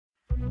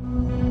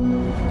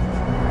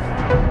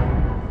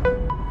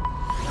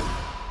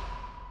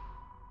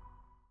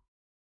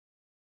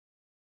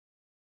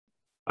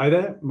Hi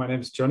there, my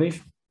name is Johnny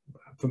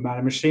from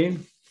Man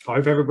Machine. I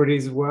hope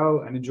everybody's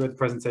well and enjoyed the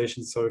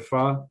presentation so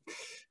far.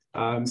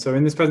 So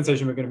in this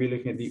presentation, we're going to be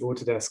looking at the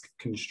Autodesk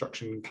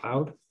Construction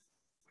Cloud.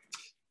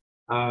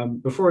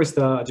 Before I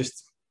start, I'll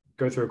just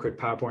go through a quick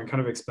PowerPoint,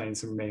 kind of explain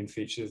some main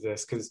features of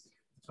this, because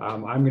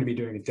I'm going to be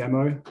doing a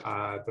demo,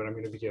 but I'm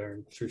going to be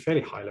going through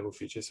fairly high-level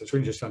features. So it's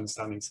really just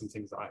understanding some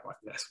things that I might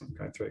miss when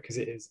going through it,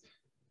 because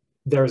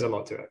there is a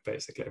lot to it,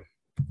 basically.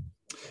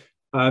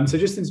 So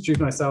just to introduce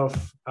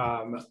myself,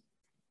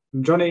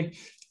 I'm Johnny.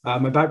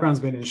 My background's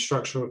been in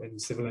structural and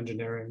civil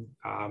engineering.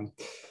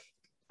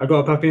 I got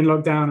a puppy in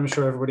lockdown. I'm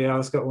sure everybody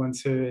else got one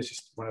too. It's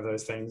just one of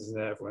those things, and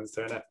everyone's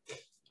doing it.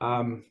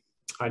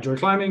 I enjoy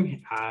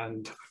climbing,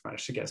 and I've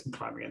managed to get some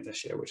climbing in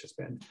this year, which has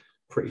been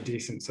pretty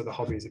decent. So the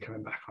hobbies are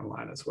coming back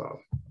online as well.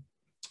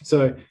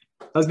 So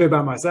that's a bit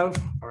about myself.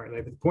 I won't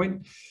labor the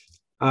point.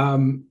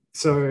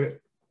 So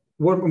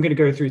what I'm going to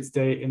go through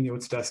today in the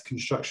Autodesk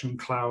Construction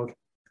Cloud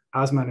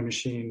as Man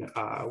Machine,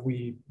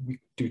 we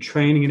do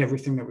training and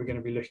everything that we're going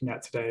to be looking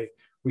at today.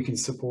 We can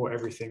support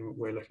everything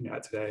we're looking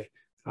at today.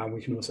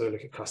 We can also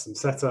look at custom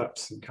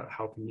setups and kind of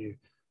helping you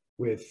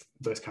with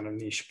those kind of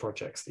niche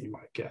projects that you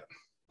might get.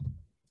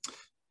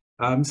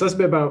 So that's a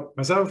bit about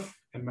myself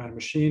and Man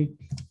Machine.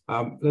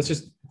 Let's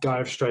just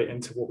dive straight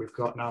into what we've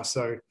got now.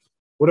 So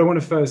what I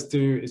want to first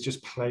do is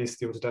just place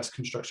the Autodesk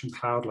Construction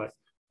Cloud, like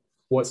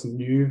what's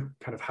new,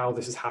 kind of how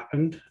this has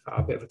happened,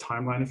 a bit of a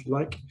timeline if you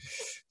like.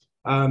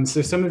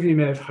 So some of you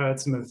may have heard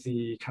some of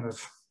the kind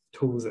of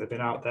tools that have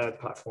been out there,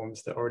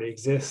 platforms that already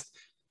exist,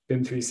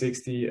 BIM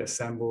 360,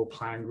 Assemble,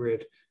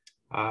 PlanGrid,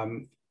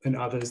 and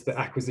others, the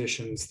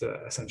acquisitions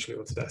that essentially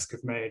Autodesk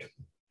have made.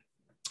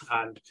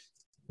 And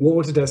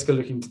what Autodesk are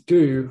looking to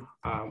do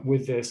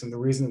with this, and the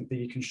reason that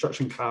the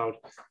Construction Cloud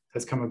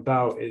has come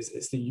about is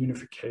it's the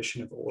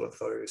unification of all of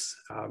those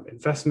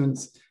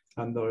investments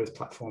and those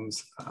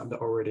platforms that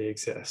already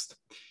exist.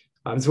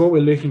 So what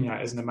we're looking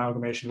at is an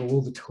amalgamation of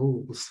all the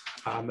tools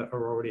that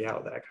are already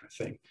out there, kind of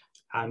thing,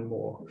 and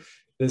more.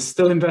 There's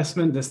still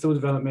investment, there's still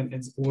development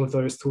in all of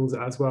those tools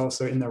as well.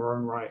 So in their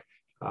own right,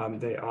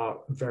 they are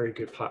very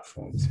good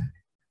platforms.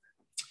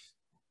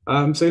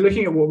 So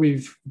looking at what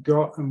we've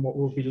got and what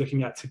we'll be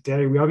looking at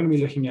today, we are going to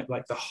be looking at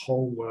like the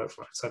whole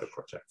workflow inside a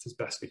project as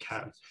best we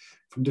can.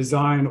 From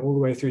design all the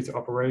way through to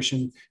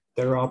operation,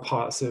 there are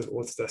parts of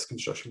Autodesk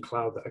Construction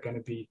Cloud that are going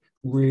to be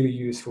really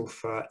useful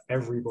for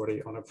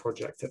everybody on a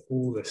project at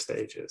all the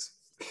stages.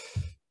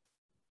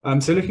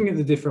 So looking at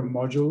the different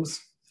modules,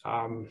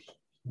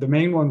 the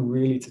main one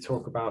really to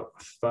talk about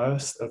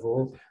first of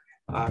all,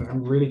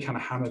 and really kind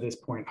of hammer this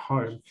point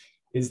home,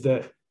 is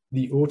that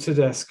the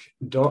Autodesk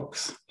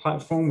Docs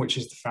platform, which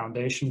is the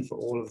foundation for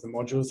all of the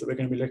modules that we're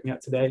going to be looking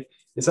at today,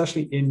 is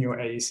actually in your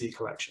AEC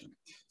collection.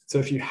 So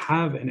if you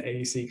have an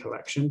AEC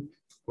collection,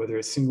 whether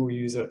it's single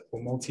user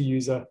or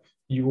multi-user,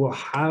 you will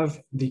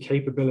have the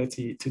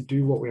capability to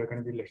do what we are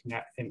going to be looking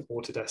at in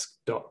Autodesk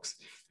Docs.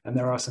 And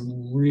there are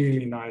some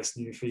really nice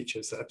new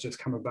features that have just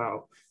come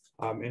about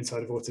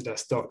inside of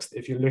Autodesk Docs.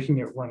 If you're looking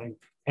at running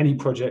any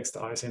projects to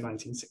ISO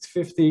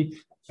 19650,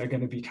 they're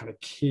going to be kind of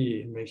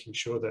key in making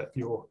sure that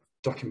your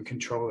document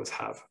controllers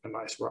have a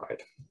nice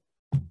ride.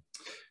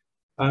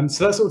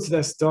 So that's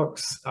Autodesk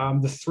Docs.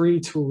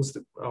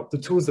 The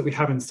tools that we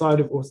have inside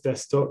of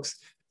Autodesk Docs,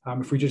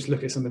 if we just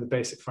look at some of the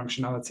basic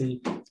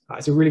functionality,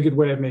 it's a really good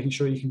way of making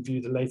sure you can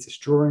view the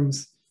latest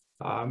drawings.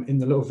 In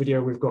the little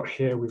video we've got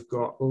here, we've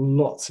got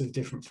lots of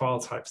different file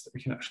types that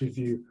we can actually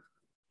view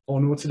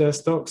on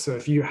Autodesk Docs. So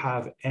if you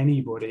have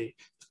anybody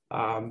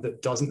that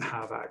doesn't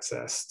have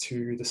access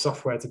to the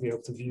software to be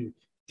able to view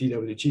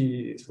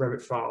DWGs,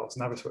 Revit files,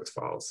 Navisworks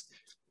files,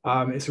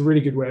 it's a really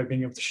good way of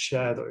being able to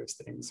share those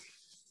things.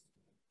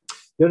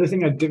 The other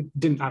thing I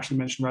didn't actually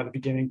mention right at the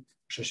beginning,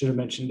 which I should have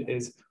mentioned,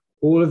 is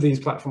all of these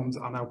platforms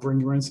are now bring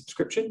your own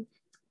subscription,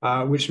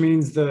 which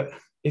means that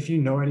if you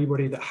know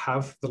anybody that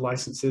have the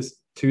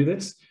licenses to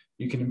this,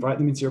 you can invite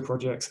them into your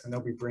projects and they'll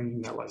be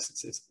bringing their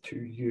licenses to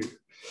you.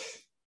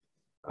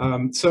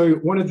 So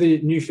one of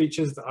the new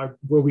features that I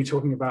will be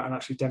talking about and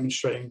actually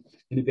demonstrating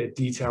in a bit of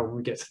detail when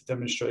we get to the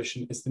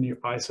demonstration is the new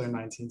ISO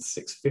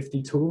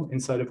 19650 tool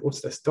inside of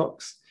Autodesk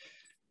Docs.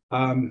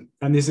 And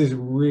this is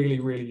really,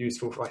 really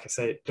useful for, like I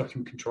say,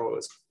 document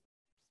controllers.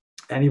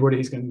 Anybody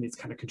who's going to need to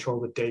kind of control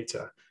the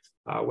data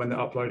when they're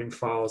uploading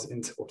files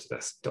into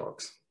Autodesk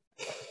Docs.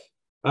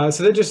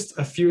 So they're just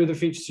a few of the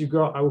features you've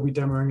got. I will be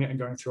demoing it and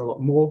going through a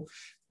lot more.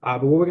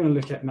 But what we're going to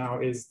look at now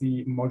is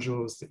the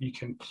modules that you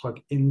can plug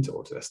into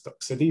Autodesk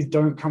Docs. So these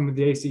don't come with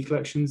the AC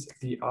collections.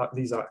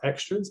 These are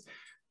extras,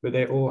 but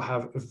they all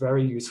have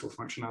very useful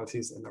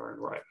functionalities in their own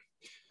right.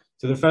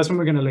 So the first one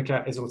we're going to look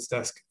at is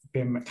Autodesk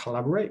BIM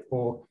Collaborate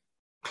or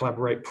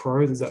Collaborate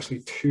Pro. There's actually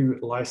two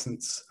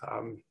license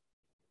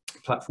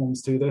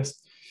platforms to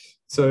this.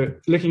 So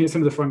looking at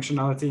some of the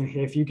functionality in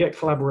here, if you get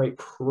Collaborate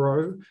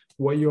Pro,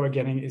 what you are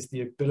getting is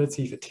the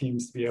ability for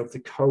teams to be able to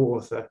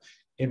co-author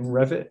in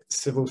Revit,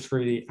 Civil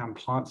 3D, and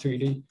Plant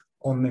 3D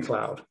on the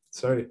cloud.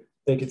 So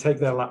they could take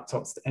their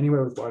laptops to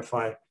anywhere with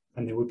Wi-Fi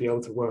and they would be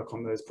able to work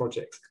on those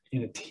projects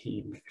in a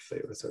team if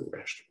they were so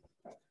wished.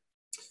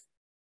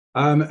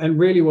 And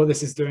really what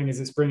this is doing is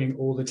it's bringing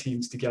all the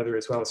teams together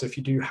as well. So if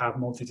you do have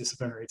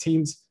multidisciplinary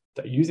teams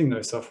that are using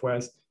those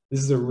softwares,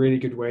 this is a really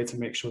good way to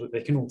make sure that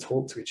they can all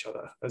talk to each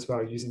other as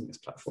well using this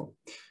platform.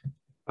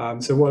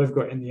 So what I've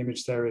got in the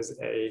image there is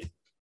a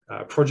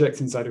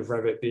project inside of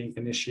Revit being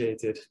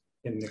initiated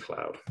in the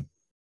cloud.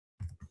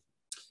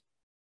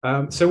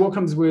 So what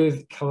comes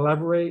with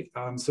Collaborate?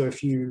 So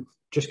if you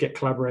just get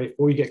Collaborate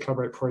or you get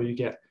Collaborate Pro, you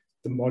get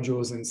the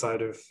modules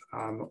inside of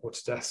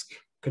Autodesk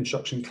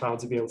Construction Cloud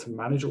to be able to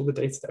manage all the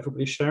data that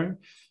everybody's sharing.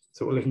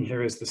 So what we're looking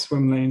here is the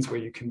swim lanes where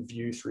you can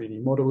view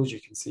 3D models.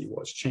 You can see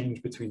what's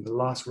changed between the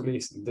last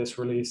release and this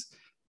release.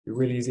 You're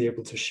really easily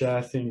able to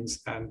share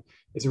things, and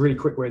it's a really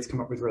quick way to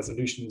come up with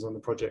resolutions on the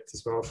project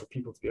as well for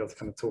people to be able to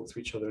kind of talk to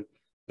each other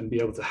and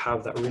be able to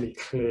have that really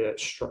clear,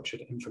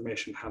 structured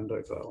information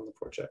handover on the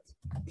project.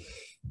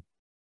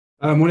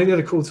 One of the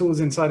other cool tools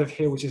inside of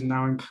here, which is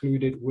now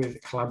included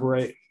with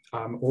Collaborate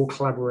or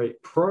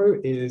Collaborate Pro,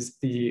 is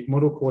the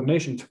model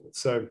coordination tool.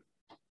 So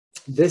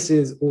this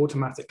is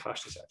automatic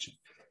clash detection.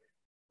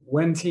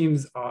 When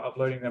teams are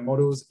uploading their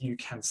models, you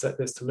can set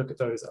this to look at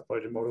those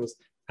uploaded models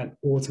and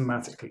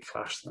automatically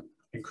clash them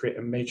and create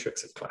a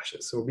matrix of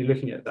clashes. So we'll be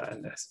looking at that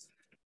in this.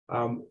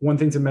 One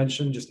thing to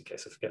mention, just in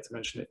case I forget to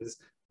mention it, is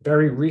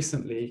very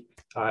recently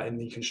in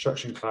the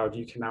Construction Cloud,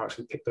 you can now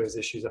actually pick those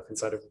issues up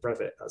inside of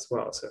Revit as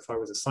well. So if I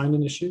was assigned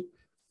an issue,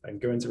 I can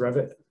go into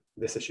Revit,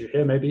 this issue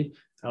here maybe,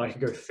 and I can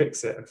go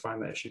fix it and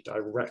find that issue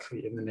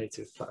directly in the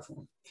native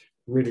platform.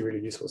 Really,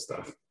 really useful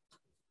stuff.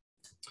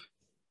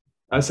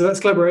 So that's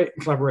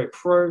Collaborate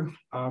Pro.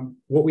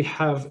 What we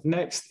have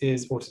next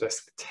is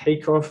Autodesk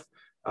Takeoff.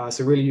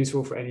 So really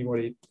useful for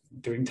anybody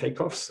doing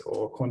takeoffs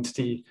or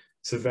quantity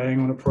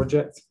surveying on a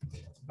project.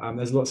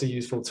 There's lots of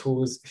useful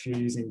tools if you're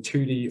using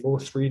 2D or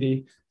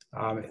 3D.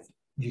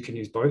 You can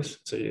use both.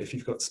 So if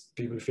you've got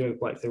people who feel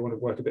like they want to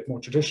work a bit more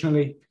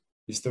traditionally,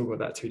 you've still got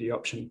that 2D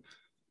option.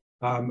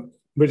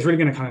 But it's really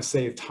going to kind of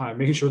save time,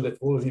 making sure that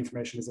all of the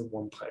information is in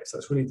one place.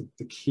 That's really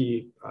the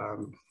key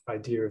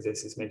idea of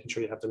this, is making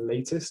sure you have the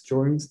latest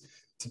drawings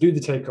to do the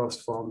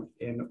takeoffs from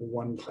in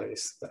one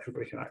place that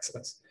everybody can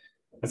access.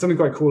 And something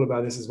quite cool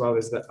about this as well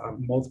is that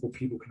multiple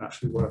people can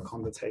actually work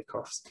on the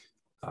takeoffs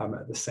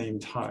at the same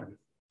time.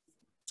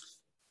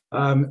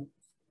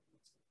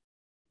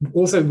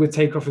 Also with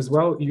takeoff as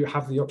well, you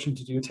have the option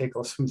to do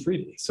takeoffs from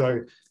 3D.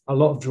 So a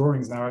lot of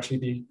drawings now actually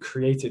be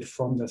created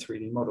from the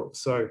 3D model.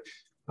 So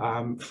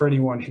for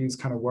anyone who's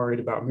kind of worried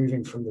about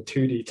moving from the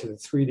 2D to the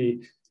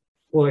 3D,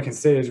 all I can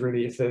say is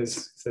really if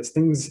there's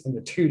things in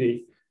the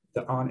 2D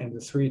that aren't in the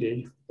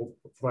 3D or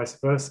vice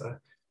versa,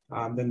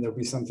 then there'll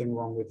be something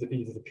wrong with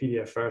either the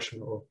PDF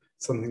version or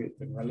something that's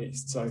been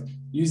released. So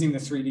using the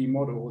 3D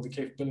model or the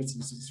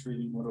capabilities of the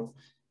 3D model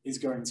is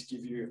going to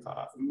give you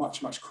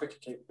much, much quicker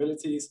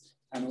capabilities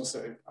and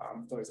also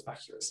those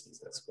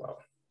accuracies as well.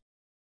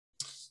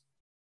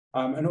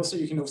 And also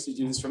you can obviously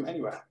do this from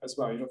anywhere as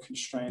well. You're not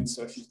constrained.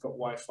 So if you've got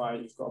Wi-Fi,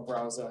 you've got a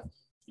browser,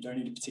 you don't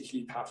need a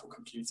particularly powerful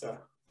computer,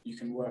 you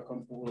can work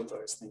on all of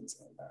those things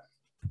in there.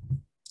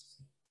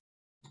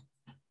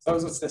 So that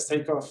was Autodesk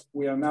Takeoff.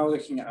 We are now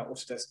looking at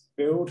Autodesk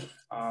Build.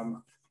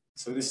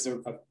 So this is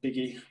a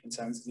biggie in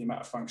terms of the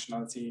amount of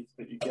functionality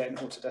that you get in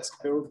Autodesk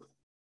Build.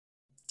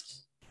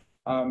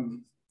 I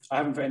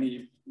haven't put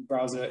any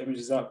browser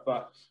images up,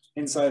 but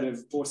inside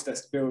of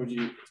Autodesk Build,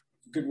 a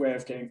good way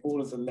of getting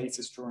all of the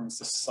latest drawings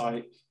to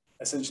site.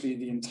 Essentially,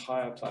 the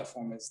entire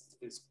platform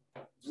is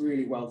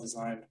really well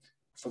designed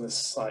for the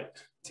site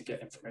to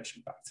get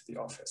information back to the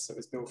office. So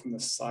it's built from the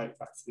site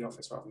back to the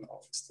office rather than the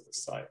office to the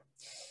site.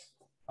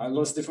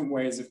 Lots of different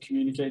ways of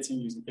communicating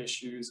using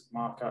issues,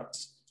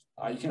 markups.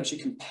 You can actually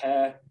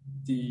compare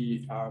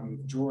the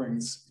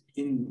drawings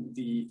in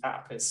the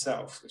app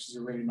itself, which is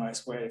a really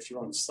nice way if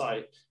you're on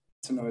site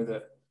to know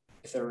that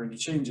if there are any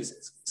changes,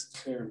 it's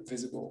clear and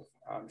visible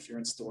if you're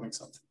installing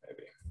something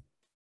maybe.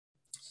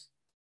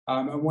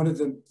 And one of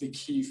the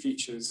key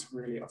features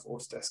really of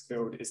Autodesk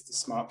Build is the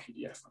smart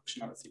PDF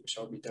functionality, which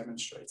I'll be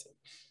demonstrating.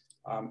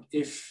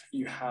 If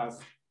you have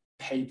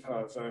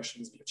paper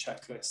versions of your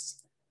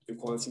checklists, your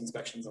quality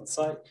inspections on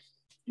site,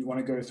 you want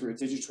to go through a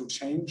digital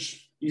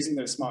change, using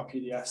those smart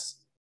PDFs,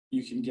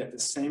 you can get the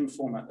same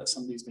format that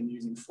somebody's been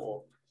using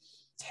for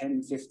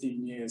 10,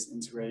 15 years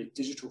into a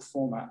digital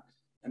format,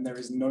 and there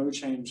is no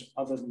change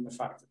other than the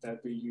fact that they'll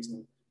be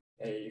using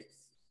a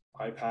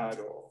iPad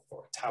or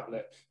a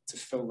tablet to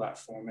fill that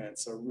form in.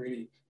 So a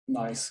really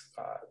nice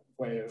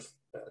way of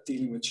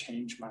dealing with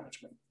change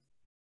management.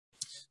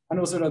 And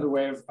also another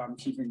way of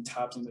keeping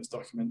tabs on those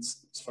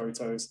documents,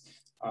 photos.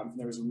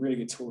 There is a really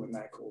good tool in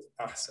there called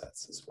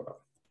Assets as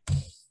well.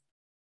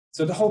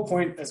 So the whole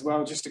point as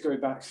well, just to go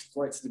back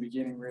right to the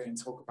beginning really and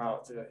talk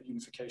about the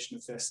unification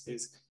of this,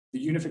 is the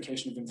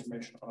unification of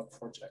information on a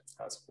project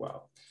as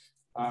well.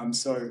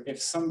 So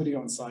if somebody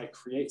on site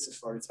creates a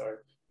photo,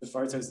 the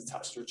photo is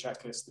attached to a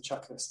checklist, the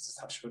checklist is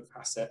attached to an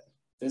asset,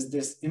 there's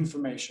this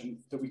information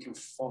that we can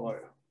follow.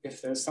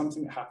 If there's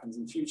something that happens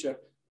in future,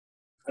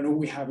 and all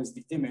we have is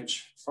the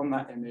image, from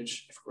that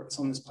image, if it's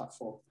on this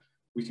platform,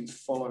 we can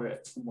follow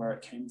it from where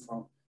it came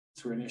from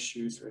through an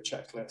issue, through a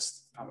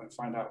checklist, and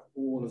find out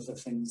all of the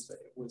things that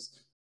it was,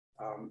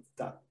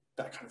 that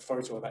kind of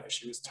photo or that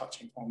issue was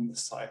touching on the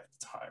site at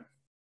the time.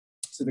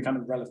 So the kind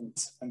of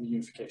relevance and the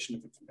unification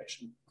of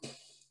information.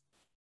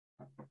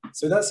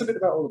 So that's a bit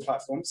about all the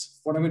platforms.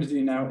 What I'm going to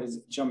do now is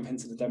jump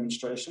into the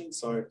demonstration.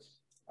 So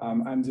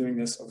I'm doing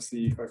this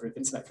obviously over an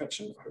internet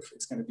connection. Hopefully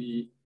it's going to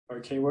be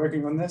okay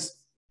working on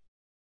this.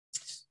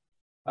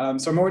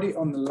 So I'm already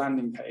on the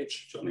landing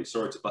page. Johnny,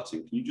 sorry to butt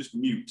in. Can you just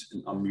mute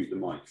and unmute the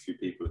mic? A few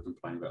people are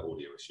complaining about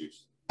audio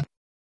issues.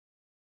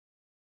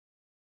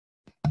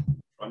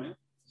 Try now.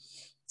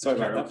 Sorry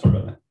about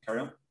that.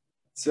 Carry on.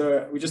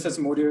 So we just had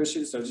some audio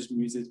issues, so I just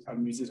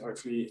unmuted.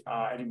 Hopefully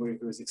anybody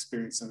who has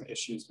experienced some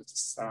issues with the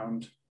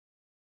sound,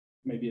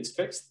 maybe it's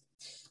fixed.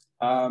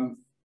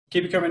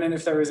 Keep it coming in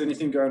if there is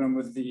anything going on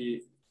with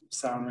the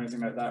sound or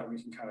anything like that,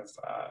 we can kind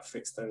of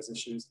fix those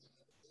issues.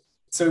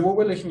 So what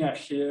we're looking at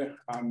here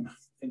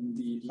in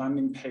the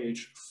landing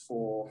page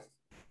for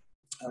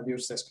the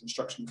Autodesk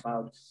Construction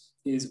Cloud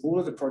is all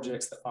of the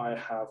projects that I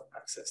have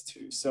access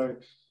to. So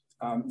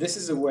this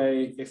is a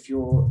way, if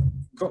you've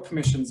got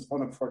permissions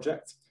on a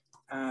project,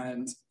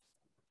 and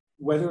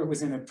whether it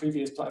was in a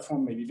previous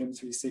platform, maybe Vim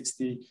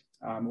 360,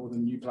 or the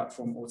new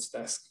platform,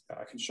 Autodesk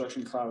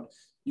Construction Cloud,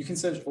 you can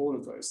search all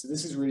of those. So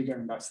this is really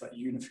going back to that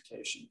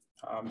unification.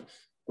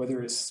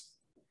 Whether it's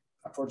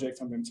a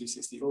project on Vim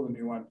 360 or the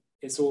new one,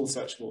 it's all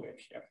searchable in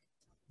here.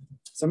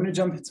 So I'm going to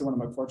jump into one of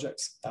my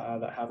projects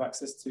that I have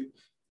access to.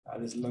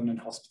 This is London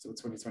Hospital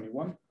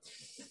 2021.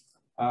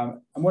 And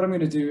what I'm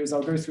going to do is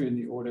I'll go through in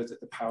the order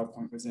that the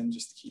PowerPoint was in,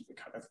 just to keep it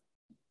kind of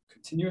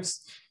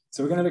continuous.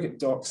 So we're going to look at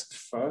docs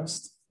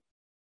first.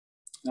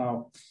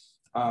 Now,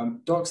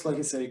 docs, like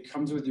I say,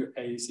 comes with your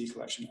AEC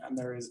collection, and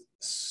there is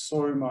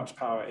so much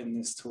power in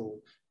this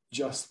tool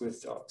just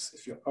with docs,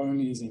 if you're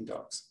only using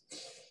docs.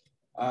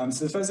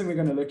 So the first thing we're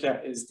going to look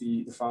at is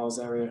the files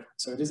area.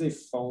 So it is a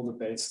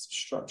folder-based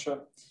structure.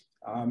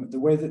 The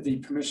way that the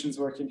permissions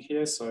work in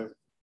here, so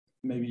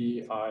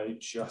maybe I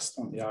just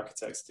want the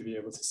architects to be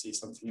able to see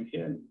something in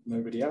here,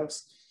 nobody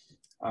else.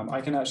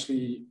 I can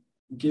actually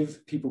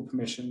give people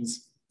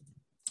permissions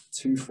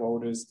to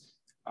folders,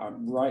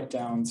 right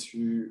down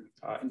to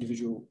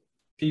individual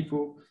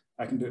people.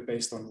 I can do it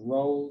based on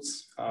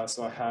roles.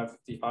 So I have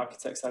the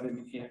architects added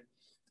in here.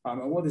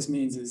 And what this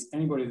means is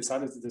anybody that's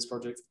added to this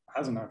project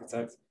as an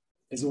architect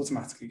is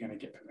automatically going to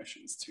get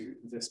permissions to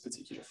this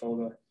particular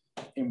folder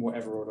in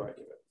whatever order I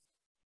give it.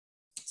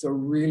 So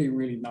really,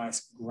 really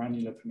nice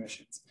granular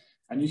permissions.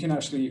 And you can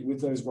actually,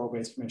 with those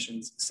role-based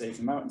permissions, save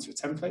them out into your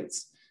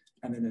templates.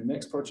 And in the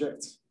next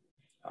project,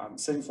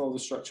 same folder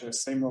structure,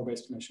 same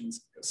role-based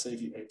permissions, it'll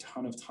save you a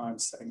ton of time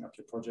setting up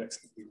your projects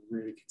and be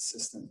really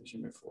consistent as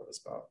you move forward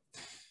as well.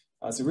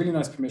 So really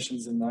nice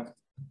permissions in there.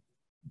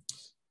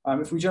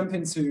 If we jump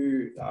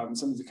into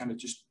some of the kind of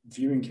just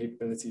viewing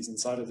capabilities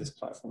inside of this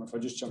platform, if I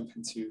just jump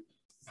into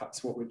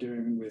perhaps what we're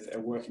doing with a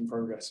work in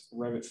progress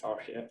Revit file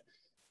here,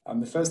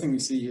 the first thing we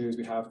see here is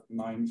we have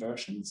 9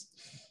 versions.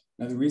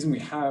 Now, the reason we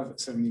have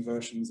so many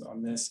versions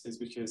on this is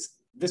because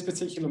this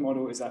particular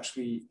model is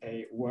actually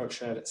a work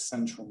shared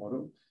central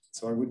model.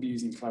 So I would be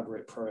using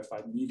Collaborate Pro if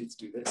I needed to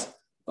do this.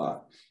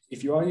 But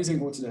if you are using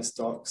Autodesk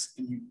Docs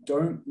and you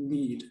don't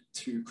need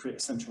to create a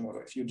central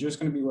model, if you're just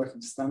going to be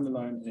working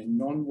standalone in a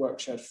non-work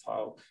shared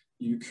file,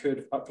 you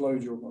could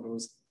upload your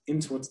models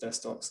into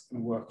Autodesk Docs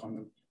and work on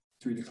them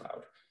through the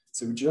cloud.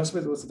 So just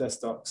with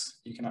Autodesk Docs,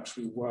 you can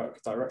actually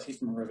work directly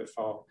from a Revit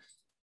file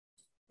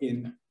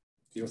in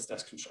the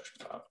Autodesk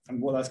Construction Cloud.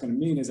 And what that's going to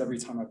mean is every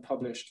time I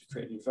publish to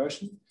create a new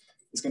version,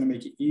 it's going to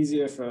make it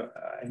easier for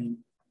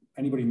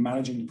anybody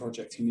managing the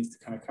project who needs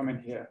to kind of come in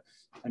here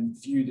and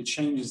view the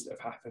changes that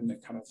have happened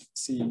and kind of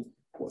see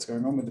what's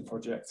going on with the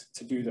project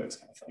to do those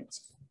kind of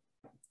things.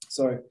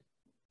 So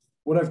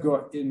what I've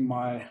got in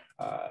my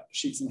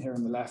sheets in here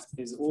on the left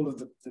is all of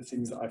the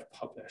things that I've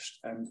published.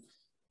 And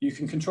you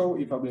can control what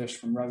you publish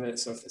from Revit.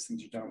 So if there's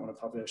things you don't want to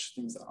publish,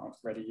 things that aren't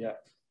ready yet,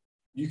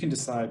 you can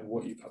decide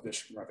what you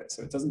publish from Revit.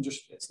 So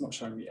it's not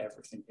showing me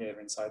everything here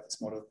inside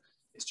this model.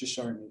 It's just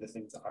showing me the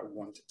things that I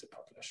wanted to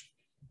publish.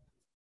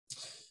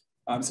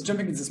 So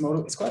jumping into this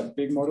model, it's quite a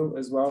big model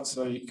as well.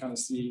 So you can kind of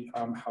see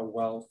how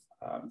well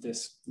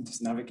this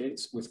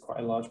navigates with quite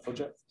a large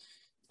project.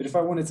 But if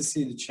I wanted to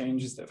see the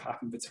changes that have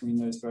happened between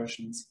those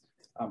versions,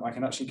 I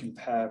can actually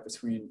compare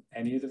between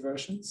any of the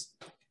versions.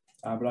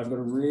 But I've got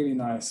a really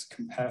nice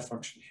compare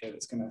function here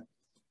that's going to,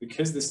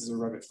 because this is a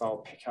Revit file,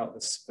 pick out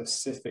the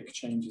specific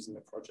changes in the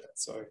project.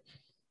 So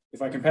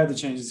if I compare the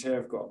changes here,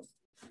 I've got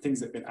things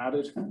that have been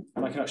added,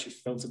 and I can actually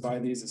filter by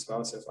these as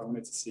well. So if I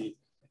wanted to see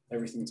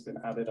everything that's been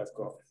added, I've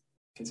got,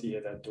 you can see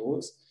here their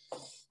doors.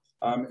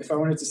 If I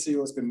wanted to see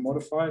what's been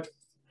modified,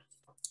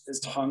 there's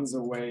tons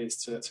of ways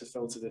to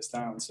filter this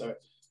down. So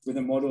with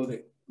a model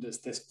that's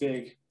this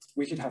big,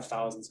 we could have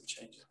thousands of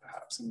changes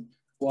perhaps. And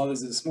while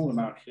there's a small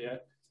amount here,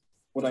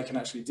 what I can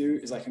actually do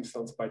is I can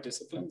filter by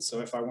discipline. So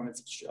if I wanted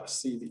to just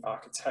see the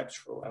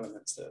architectural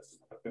elements that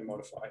have been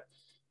modified,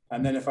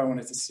 and then if I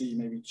wanted to see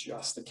maybe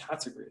just the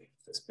category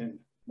that's been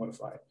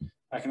modified,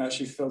 I can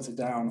actually filter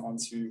down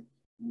onto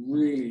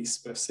really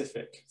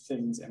specific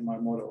things in my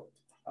model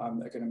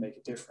that are going to make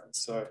a difference.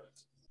 So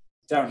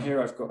down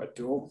here, I've got a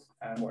door,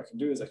 and what I can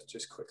do is I can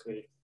just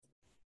quickly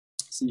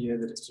see here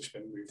that it's just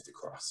been moved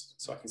across.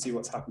 So I can see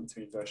what's happened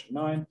between version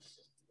 9,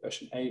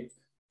 version 8.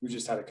 We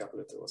just had a couple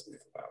of doors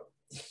move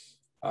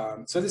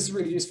about. So this is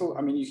really useful.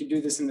 I mean, you can do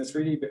this in the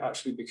 3D, but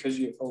actually because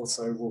you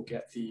also will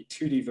get the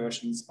 2D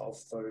versions of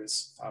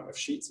those of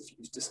sheets, if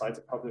you decide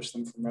to publish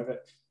them from Revit,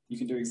 you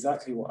can do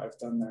exactly what I've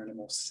done there in a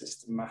more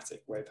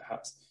systematic way,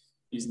 perhaps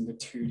using the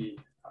 2D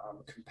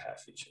compare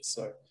features.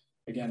 So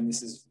again,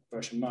 this is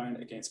version 9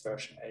 against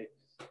version 8.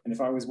 And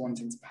if I was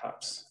wanting to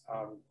perhaps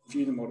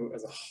view the model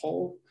as a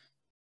whole,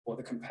 what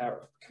the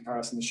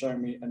comparison is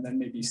showing me, and then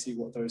maybe see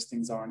what those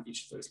things are on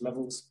each of those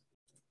levels,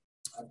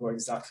 I've got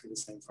exactly the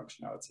same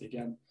functionality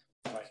again,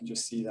 and I can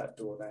just see that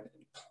door then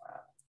in plan.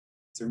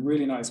 So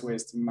really nice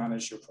ways to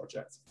manage your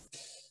project.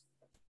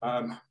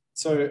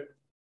 So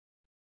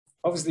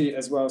obviously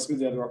as well, some of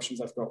the other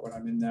options I've got when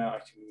I'm in there,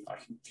 I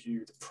can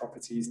view the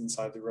properties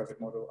inside the Revit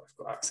model. I've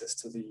got access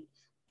to the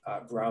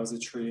browser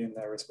tree in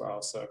there as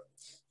well. So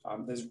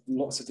there's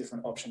lots of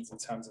different options in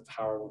terms of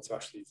how I want to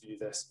actually view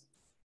this.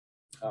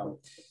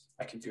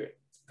 I can view it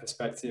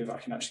perspective. I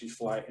can actually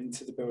fly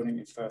into the building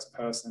in first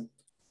person.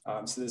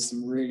 So there's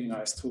some really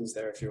nice tools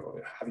there if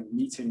you're having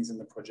meetings in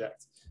the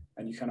project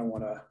and you kind of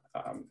want to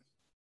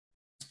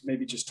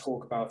maybe just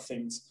talk about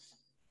things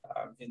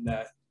in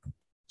there.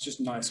 Just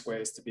nice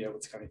ways to be able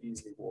to kind of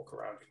easily walk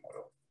around your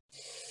model.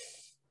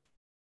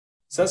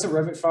 So that's a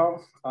Revit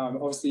file.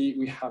 Obviously,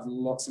 we have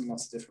lots and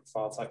lots of different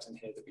file types in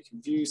here that we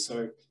can view.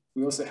 So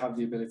we also have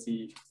the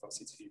ability,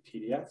 obviously, to view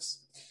PDFs.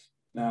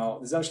 Now,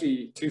 there's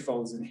actually 2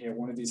 folders in here.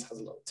 One of these has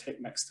a little tick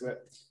next to it.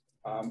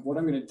 What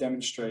I'm going to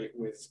demonstrate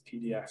with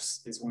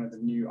PDFs is one of the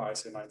new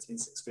ISO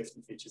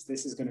 19650 features.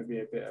 This is going to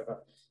be a bit of a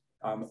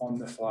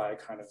on-the-fly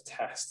kind of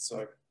test.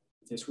 So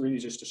it's really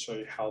just to show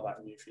you how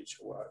that new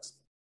feature works.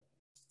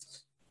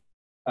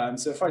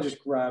 So if I just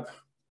grab,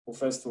 well,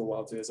 first of all, what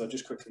I'll do is I'll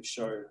just quickly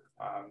show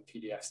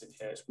PDFs in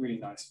here. It's really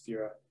nice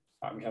viewer.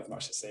 We have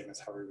much the same as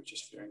how we were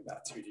just viewing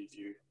that 2D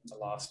view in the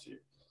last view.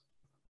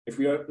 If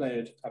we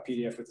upload a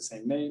PDF with the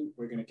same name,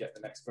 we're going to get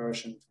the next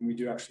version. And we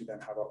do actually then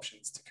have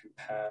options to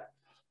compare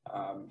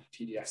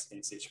PDFs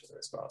against each other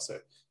as well. So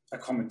a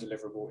common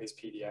deliverable is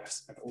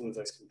PDFs and all of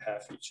those compare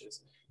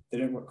features. They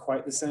don't work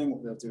quite the same.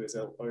 What they'll do is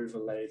they'll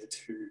overlay the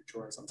 2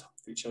 drawings on top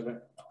of each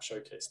other. I'll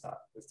showcase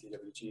that with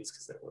DWGs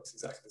because it works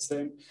exactly the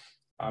same.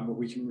 But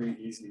we can really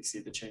easily see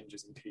the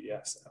changes in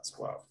PDFs as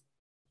well.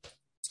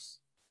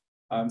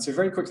 So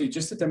very quickly,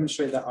 just to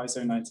demonstrate that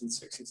ISO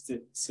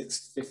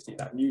 19650,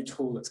 that new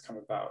tool that's come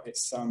about,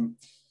 it's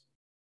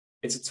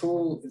a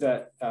tool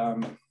that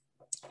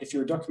if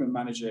you're a document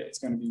manager, it's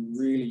going to be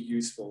really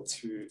useful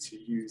to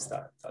use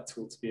that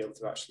tool to be able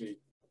to actually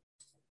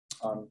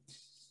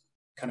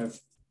kind of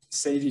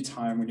save you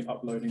time when you're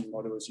uploading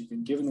models. You've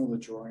been given all the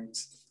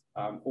drawings,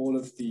 all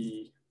of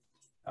the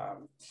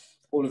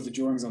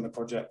drawings on the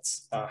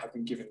project have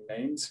been given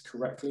names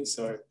correctly.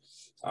 So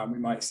we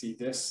might see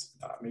this,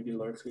 maybe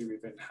locally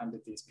we've been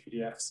handed these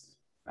PDFs.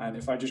 And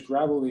if I just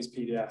grab all these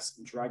PDFs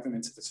and drag them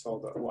into this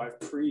folder, what I've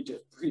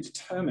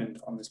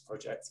predetermined on this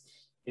project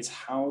is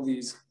how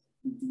these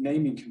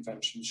naming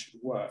conventions should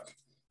work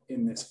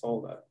in this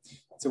folder.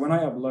 So when I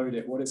upload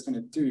it, what it's going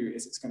to do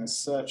is it's going to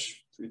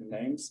search through the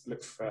names,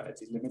 look for a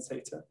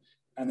delimitator,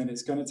 and then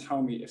it's going to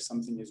tell me if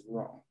something is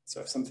wrong.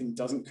 So if something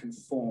doesn't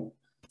conform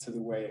to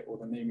the way or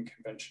the naming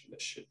convention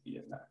that should be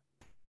in there.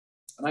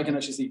 And I can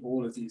actually see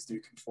all of these do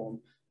conform.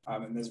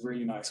 And there's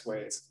really nice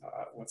ways,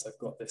 once I've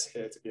got this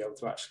here, to be able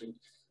to actually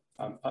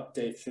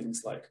update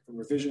things like a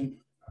revision.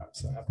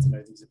 So I have to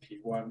know these are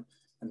P1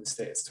 and the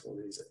status tool,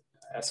 these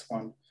are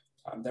S1.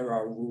 There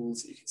are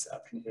rules that you can set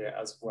up in here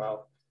as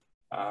well.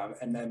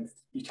 And then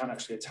you can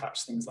actually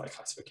attach things like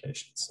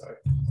classification. So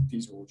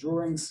these are all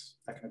drawings.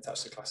 I can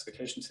attach the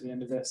classification to the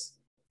end of this,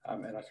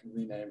 and I can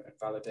rename and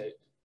validate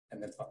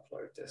and then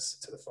upload this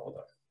to the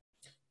folder.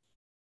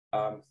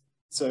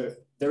 So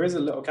there is a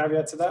little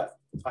caveat to that.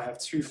 I have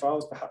 2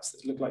 files perhaps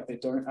that look like they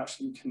don't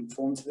actually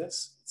conform to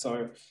this.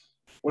 So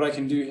what I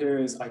can do here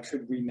is I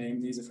could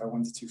rename these if I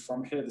wanted to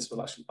from here. This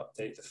will actually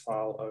update the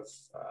file of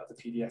the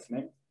PDF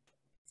name.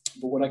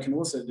 But what I can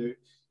also do,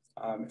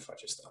 if I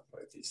just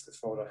upload these to the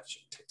folder, it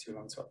shouldn't take too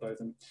long to upload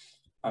them,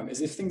 is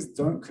if things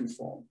don't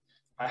conform,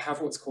 I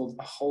have what's called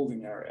a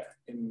holding area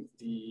in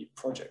the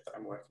project that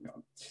I'm working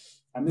on.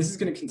 And this is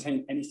going to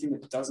contain anything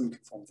that doesn't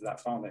conform to that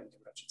file naming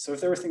convention. So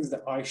if there are things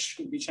that I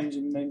shouldn't be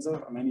changing the names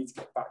of, and I need to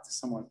get back to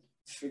someone,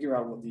 figure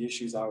out what the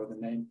issues are with the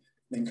name,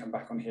 then come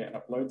back on here and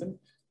upload them,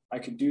 I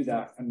could do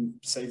that and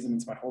save them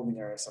into my holding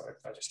area. So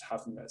I just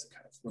have them as a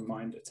kind of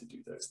reminder to do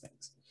those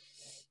things.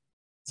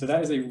 So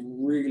that is a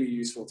really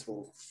useful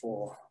tool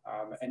for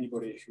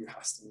anybody who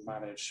has to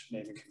manage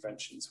naming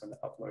conventions when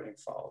they're uploading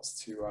files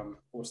to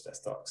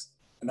Autodesk Docs.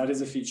 And that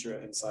is a feature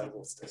inside of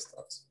Autodesk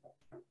Docs.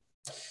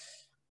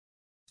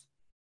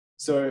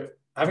 So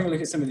having a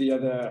look at some of the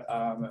other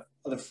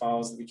other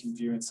files that we can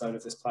view inside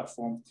of this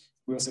platform.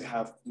 We also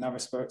have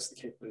Navisworks, the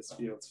capability to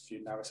be able to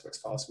view Navisworks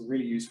files, so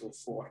really useful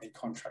for any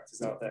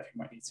contractors out there who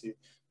might need to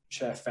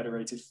share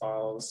federated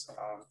files,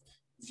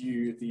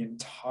 view the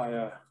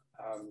entire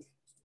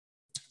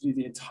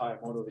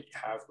model that you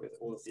have with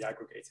all of the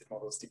aggregated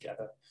models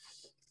together.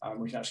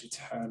 We can actually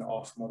turn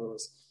off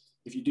models.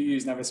 If you do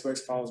use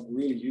Navisworks files,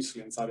 really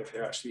useful inside of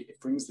here, actually, it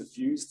brings the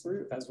views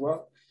through as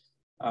well.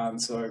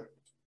 So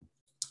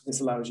this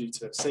allows you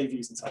to save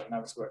views inside of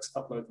Navisworks,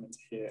 upload them into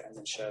here, and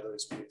then share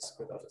those views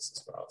with others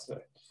as well.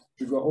 So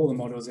we've got all the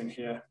models in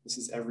here. This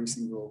is every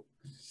single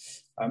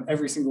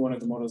one of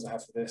the models I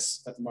have for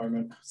this at the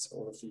moment. So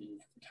all of the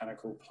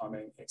mechanical,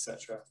 plumbing,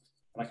 etc.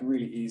 And I can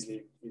really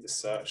easily either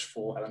search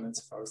for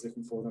elements if I was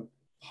looking for them,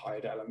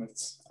 hide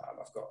elements.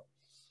 I've got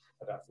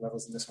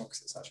levels in this one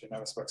because it's actually a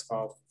Navisworks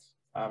file.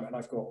 And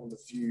I've got all the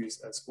views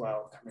as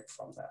well coming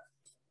from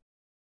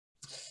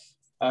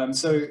there.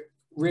 So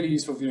really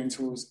useful viewing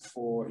tools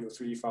for your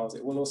 3D files.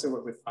 It will also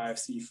work with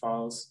IFC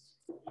files.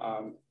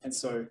 And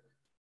so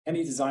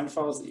any design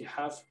files that you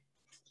have,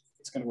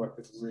 it's going to work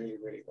with really,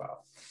 really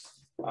well.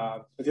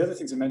 But the other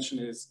thing to mention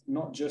is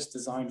not just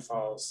design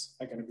files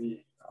are going to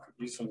be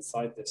useful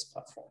inside this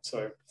platform.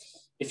 So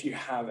if you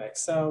have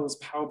Excels,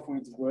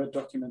 PowerPoint, Word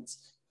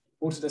documents,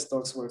 Autodesk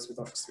Docs works with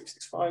Office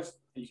 365.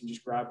 You can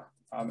just grab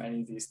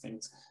any of these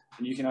things,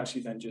 and you can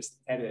actually then just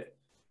edit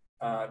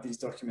these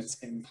documents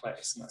in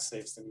place, and that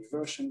saves the new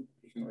version.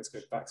 You can always go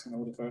back to an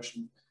older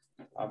version,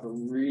 but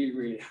really,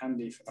 really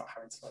handy for not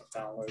having to like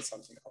download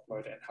something,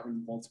 upload it, and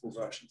having multiple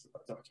versions of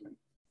that document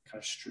kind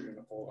of strewn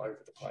all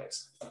over the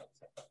place.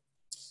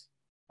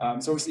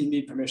 So obviously you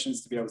need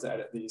permissions to be able to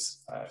edit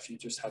these. If you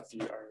just had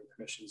view-only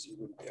permissions, you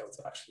wouldn't be able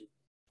to actually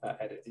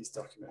edit these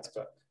documents,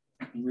 but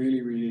really,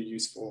 really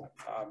useful,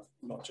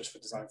 not just for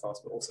design files,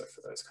 but also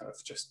for those kind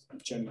of just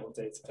general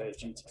day-to-day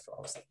duty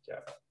files that you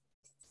get.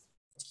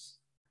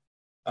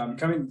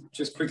 Coming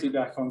just quickly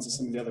back onto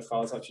some of the other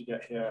files that you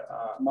get here,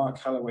 Mark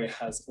Calloway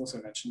has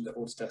also mentioned that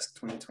Autodesk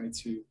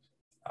 2022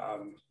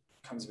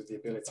 comes with the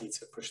ability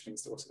to push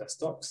things to Autodesk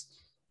Docs.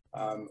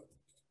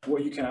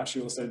 What you can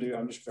actually also do,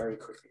 I'm just very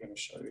quickly going to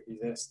show you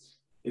this,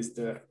 is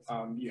that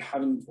you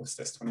have in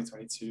Autodesk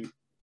 2022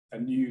 a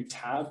new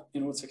tab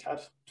in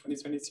AutoCAD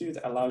 2022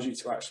 that allows you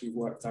to actually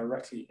work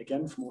directly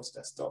again from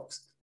Autodesk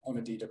Docs on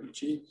a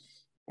DWG.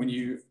 When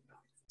you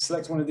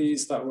select one of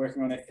these, start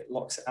working on it, it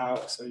locks it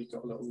out. So you've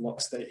got a little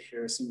lock state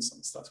here. As soon as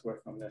someone starts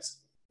working on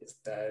this, it's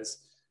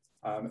theirs.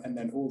 And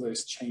then all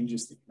those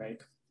changes that you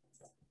make.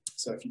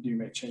 So if you do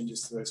make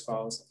changes to those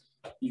files,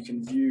 you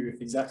can view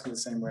exactly the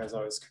same way as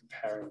I was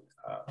comparing,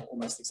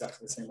 almost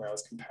exactly the same way I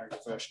was comparing the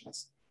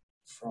versions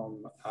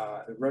from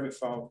the Revit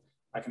file.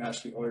 I can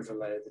actually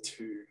overlay the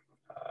two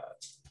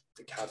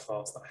the CAD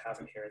files that I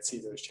have in here and see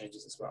those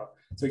changes as well.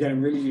 So again, a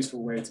really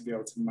useful way to be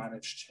able to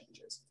manage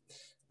changes.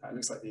 It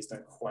looks like these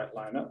don't quite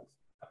line up.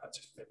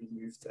 Just maybe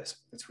move this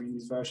between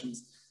these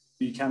versions.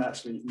 But you can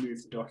actually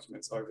move the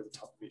documents over the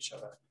top of each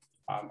other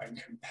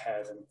and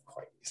compare them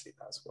quite easily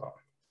as well.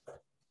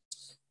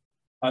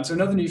 So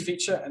another new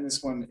feature, and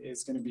this one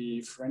is going to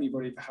be for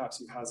anybody perhaps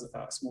who has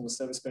a smaller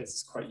server space,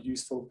 it's quite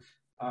useful.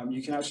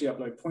 You can actually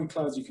upload point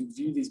clouds. You can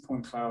view these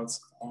point clouds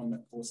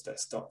on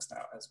Autodesk Docs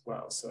now as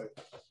well. So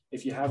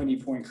if you have any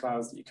point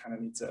clouds that you kind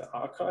of need to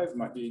archive, it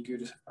might be a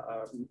good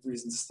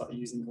reason to start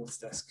using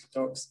Autodesk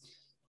Docs.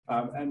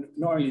 And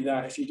not only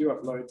that, if you do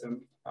upload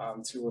them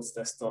to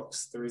Autodesk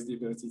Docs, there is the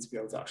ability to be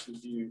able to actually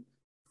view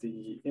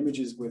the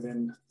images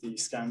within the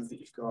scans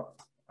that you've got,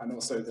 and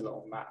also the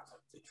little map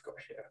that you've got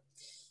here.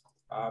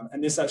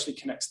 And this actually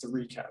connects to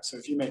Recap. So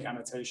if you make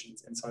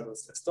annotations inside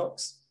Autodesk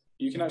Docs,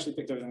 you can actually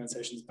pick those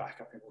annotations back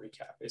up in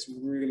Recap. It's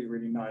really,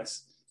 really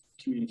nice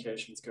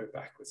communications go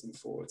backwards and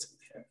forwards in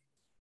here.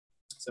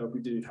 So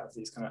we do have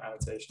these kind of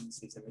annotations,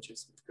 these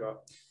images we've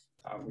got.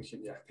 We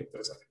can pick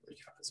those up in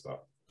Recap as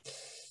well.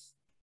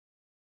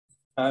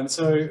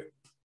 So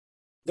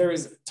there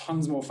is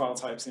tons more file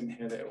types in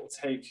here that it will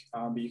take,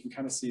 but you can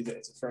kind of see that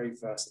it's a very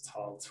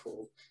versatile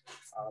tool.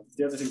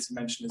 The other thing to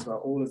mention as well,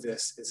 all of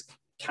this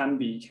can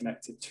be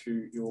connected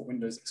to your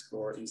Windows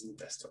Explorer using the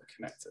desktop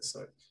connector.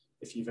 So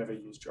if you've ever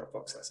used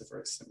Dropbox, that's a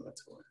very similar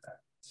tool in there.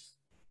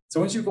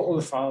 So once you've got all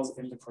the files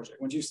in the project,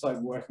 once you start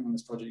working on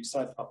this project, you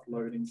start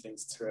uploading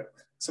things to it.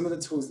 Some of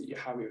the tools that you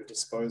have at your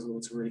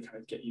disposal to really kind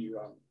of get you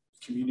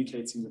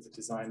communicating with the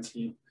design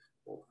team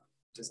or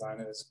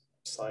designers,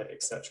 site,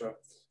 etc.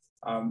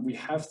 We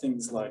have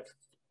things like,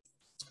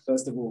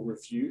 first of all,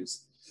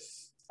 reviews.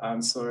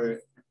 So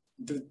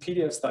the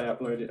PDFs that I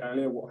uploaded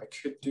earlier, what I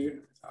could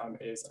do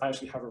is I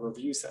actually have a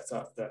review set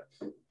up that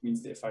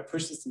means that if I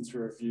push this into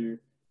a review,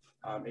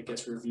 it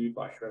gets reviewed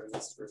by whoever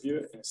needs to review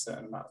it in a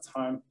certain amount of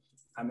time,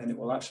 and then it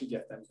will actually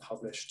get then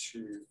published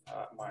to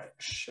my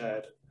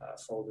shared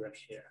folder in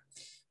here.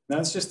 Now,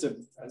 that's just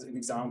as an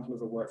example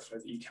of a workflow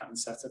that you can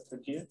set up in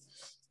here,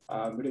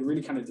 but it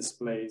really kind of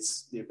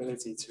displays the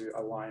ability to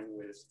align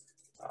with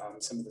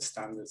some of the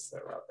standards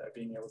that are out there,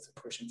 being able to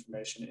push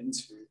information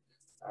into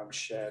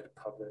shared,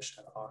 published,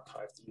 and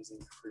archived using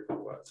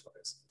approval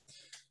workflows.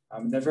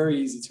 They're very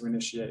easy to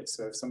initiate.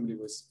 So if somebody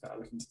was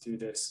looking to do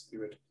this, you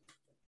would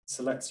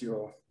select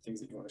your things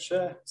that you want to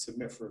share,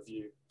 submit for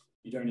review.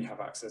 You'd only have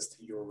access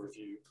to your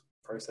review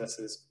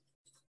processes,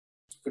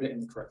 put it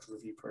in the correct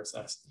review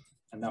process,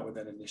 and that would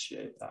then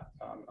initiate that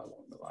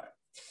along the line.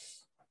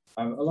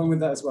 Along with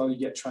that as well, you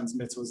get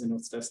transmittals in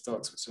Autodesk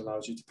Docs, which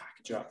allows you to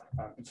package up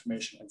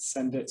information and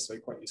send it. So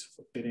quite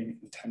useful for bidding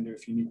and tender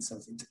if you need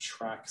something to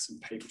track, some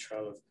paper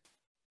trail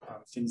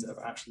of things that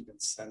have actually been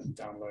sent and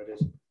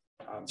downloaded.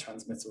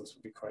 Transmittals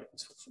would be quite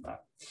useful for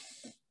that.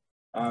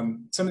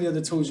 Some of the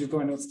other tools you've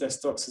got in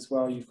Autodesk Docs as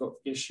well, you've got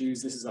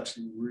issues. This is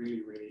actually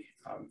really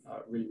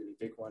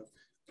big one.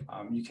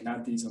 You can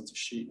add these onto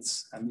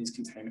sheets, and these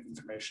contain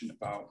information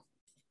about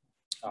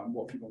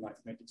what people might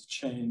make it to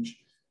change.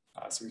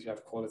 So we could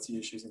have quality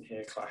issues in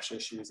here, clash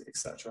issues,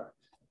 etc.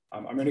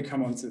 I'm going to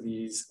come on to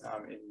these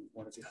in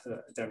one of the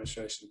other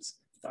demonstrations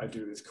that I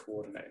do with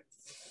Coordinate.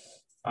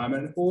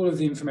 And all of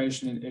the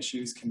information and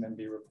issues can then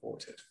be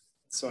reported.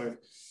 So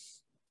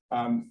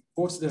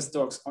Autodesk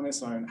Docs on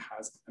its own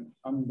has an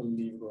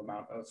unbelievable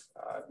amount of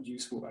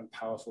useful and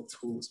powerful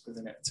tools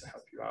within it to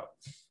help you out.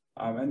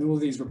 And all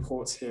these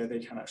reports here, they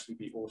can actually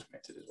be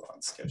automated as well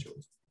and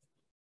scheduled.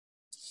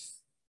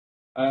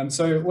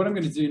 So what I'm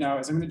going to do now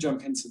is I'm going to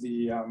jump into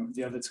the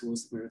other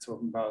tools that we were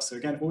talking about. So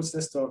again,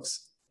 Autodesk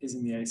Docs is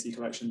in the AC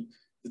collection.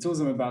 The tools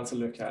I'm about to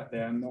look at, they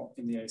are not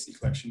in the AC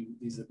collection.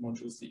 These are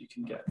modules that you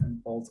can get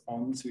and bolt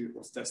on to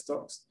Autodesk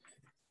Docs.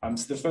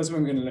 So the first one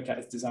I'm going to look at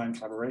is design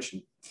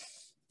collaboration.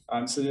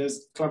 So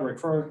there's Collaborate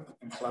Pro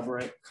and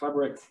Collaborate.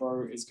 Collaborate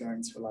Pro is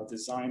going to allow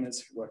designers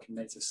who work in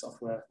native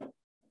software,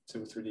 so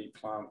 3D,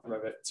 Plant,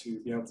 Revit, to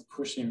be able to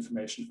push the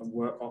information and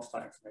work off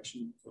that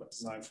information, or that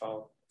design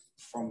file,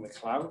 from the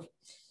cloud.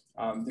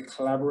 The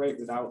Collaborate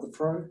without the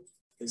Pro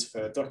is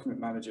for document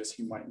managers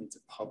who might need to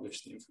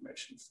publish the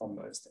information from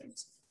those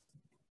things.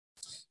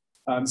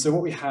 So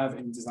what we have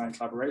in design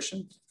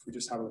collaboration, if we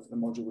just have a look at the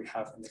module we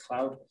have in the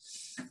cloud,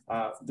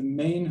 the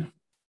main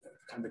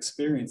kind of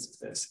experience of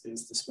this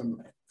is the swim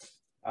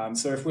lane.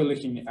 So if we're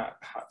looking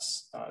at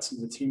perhaps some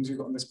of the teams we've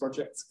got on this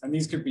project, and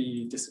these could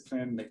be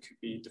discipline, they could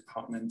be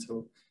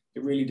departmental,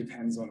 it really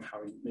depends on how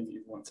maybe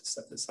you want to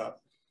set this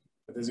up.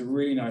 But there's a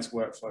really nice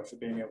workflow for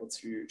being able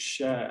to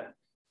share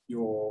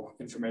your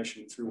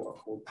information through what are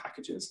called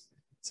packages.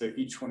 So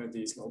each one of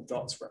these little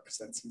dots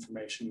represents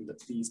information that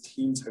these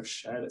teams have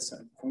shared at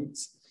certain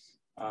points,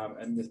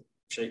 and the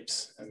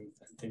shapes and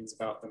things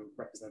about them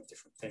represent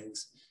different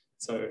things.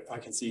 So I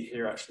can see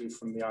here actually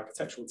from the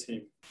architectural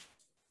team,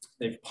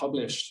 they've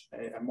published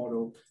a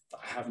model that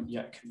I haven't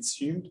yet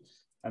consumed.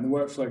 And the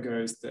workflow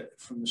goes that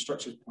from the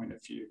structured point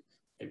of view,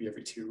 maybe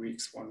every 2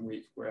 weeks, 1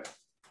 week, we're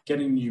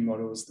getting new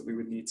models that we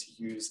would need to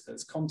use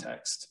as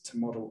context to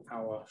model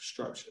our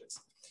structures.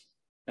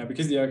 Now,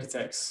 because the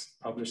architects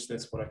published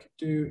this, what I could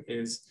do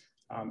is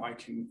I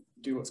can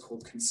do what's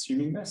called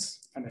consuming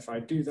this. And if I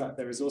do that,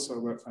 there is also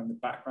a workflow in the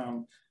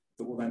background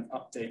that will then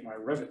update my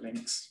Revit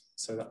links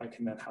so that I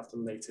can then have the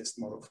latest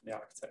model from the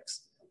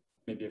architects,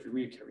 maybe every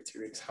week, every 2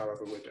 weeks,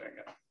 however we're doing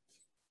it.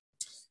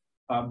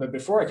 But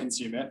before I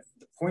consume it,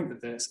 the point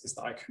of this is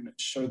that I can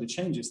show the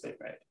changes they've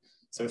made.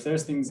 So if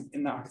there's things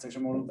in that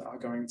architectural model that are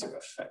going to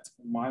affect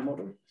my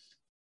model,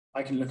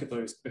 I can look at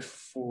those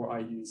before I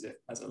use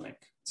it as a link.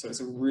 So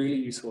it's a really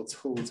useful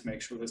tool to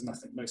make sure there's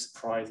nothing, no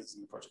surprises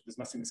in the project. There's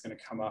nothing that's going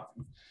to come up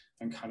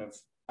and kind of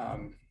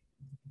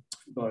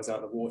blow us out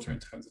of the water in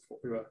terms of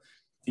what we were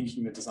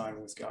thinking the design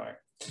was going.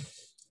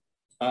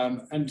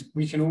 And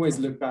we can always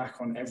look back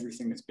on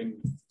everything that's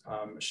been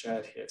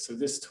shared here. So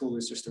this tool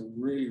is just a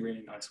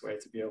really nice way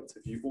to be able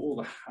to view all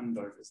the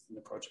handovers in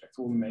the project,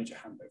 all the major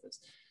handovers.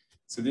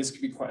 So this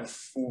could be quite a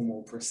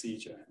formal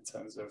procedure in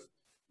terms of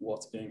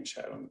what's being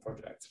shared on the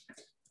project.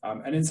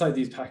 And inside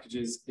these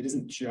packages, it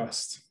isn't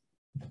just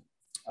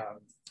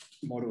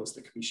models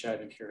that can be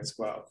shared in here as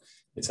well.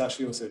 It's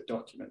actually also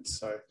documents.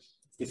 So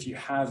if you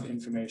have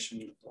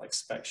information like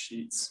spec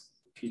sheets,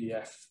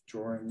 PDF,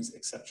 drawings,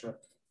 etc.,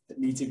 that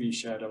need to be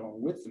shared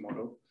along with the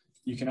model,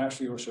 you can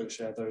actually also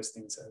share those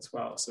things as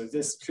well. So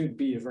this could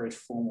be a very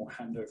formal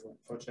handover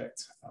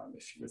project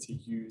if you were to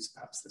use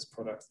perhaps this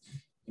product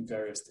in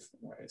various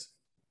different ways.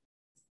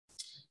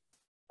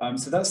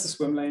 So that's the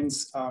swim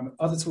lanes.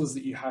 Other tools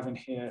that you have in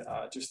here,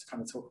 just to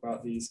kind of talk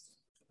about these,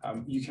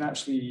 you can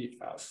actually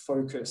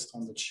focus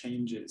on the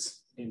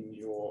changes in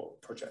your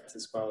project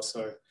as well.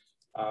 So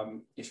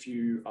if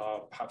you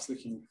are perhaps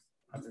looking,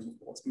 I mean,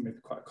 what's maybe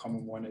quite a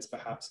common one is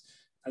perhaps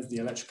as the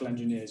electrical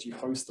engineers, you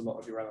host a lot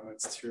of your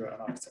elements to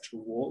an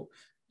architectural wall.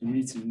 You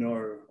need to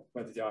know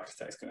whether the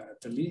architect's going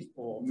to delete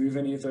or move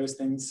any of those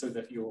things so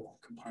that your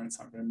components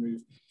aren't going to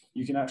move.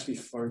 You can actually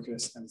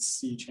focus and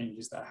see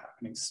changes that are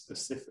happening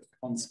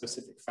on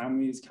specific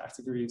families,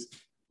 categories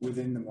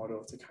within the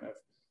model to kind of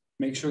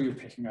make sure you're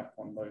picking up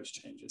on those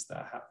changes that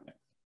are happening.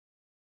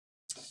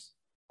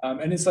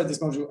 And inside this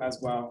module as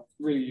well,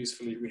 really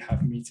usefully, we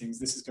have meetings.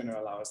 This is going to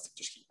allow us to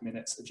just keep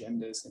minutes,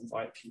 agendas,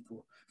 invite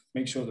people,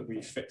 make sure that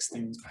we fix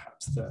things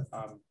perhaps that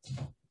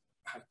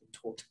have been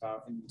talked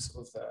about in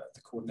sort of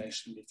the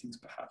coordination meetings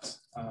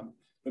perhaps.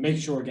 but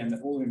making sure again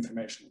that all the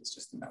information is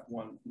just in that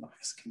one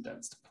nice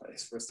condensed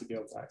place for us to be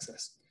able to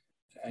access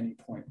at any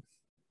point.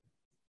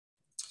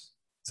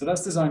 So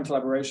that's design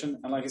collaboration.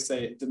 And like I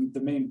say,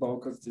 the main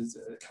bulk of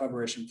the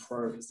Collaboration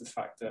Pro is the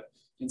fact that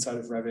inside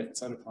of Revit,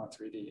 inside of Plant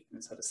 3D, and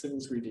inside of Civil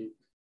 3D,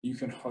 you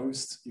can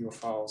host your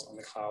files on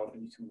the cloud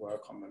and you can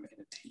work on them in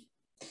a team.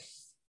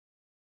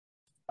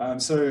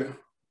 So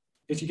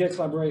if you get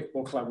Collaborate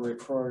or Collaborate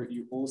Pro,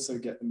 you also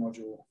get the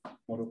model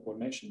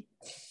coordination.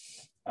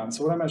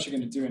 So what I'm actually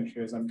going to do in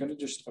here is I'm going to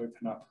just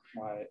open up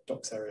my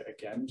docs area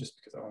again, just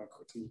because I want to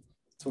quickly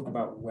talk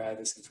about where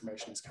this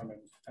information is coming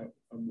and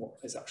what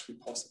is actually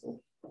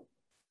possible.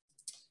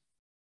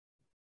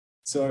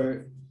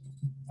 So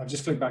I've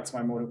just flicked back to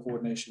my model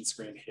coordination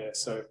screen here.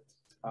 So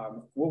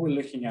what we're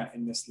looking at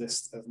in this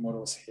list of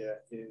models here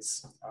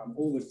is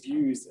all the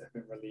views that have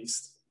been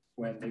released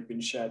when they've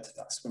been shared to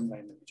that swim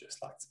lane that we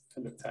just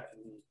looked at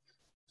in the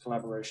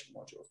collaboration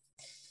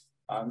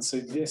module. So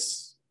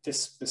this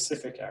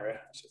specific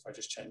area, actually if I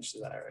just change to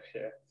that area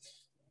here,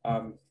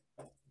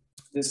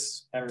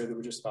 this area that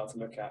we're just about to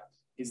look at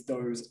is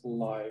those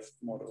live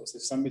models.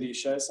 If somebody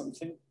shares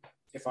something,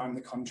 if I'm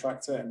the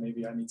contractor and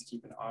maybe I need to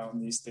keep an eye on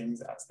these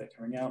things as they're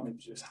coming out, maybe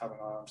just have an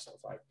eye on sort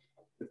of like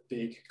the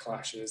big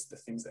clashes, the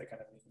things that are going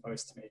to mean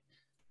most to me,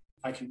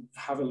 I can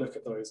have a look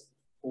at those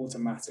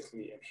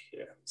automatically in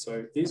here.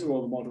 So these are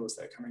all the models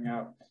that are coming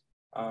out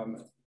of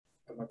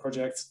my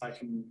project. I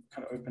can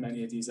kind of open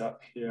any of these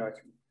up here. I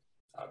can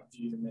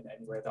view them in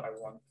any way that I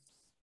want.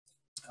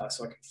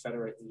 So I can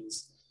federate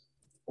these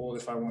all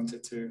if I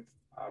wanted to,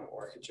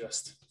 or I could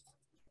just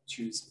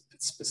choose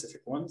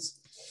specific ones.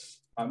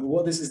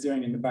 What this is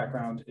doing in the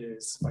background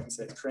is, like I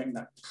said, creating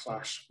that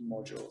clash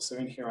module. So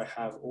in here, I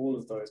have all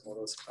of those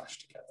models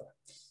clashed together.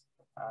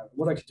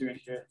 What I could do in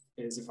here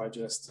is if I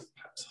just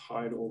perhaps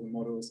hide all the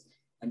models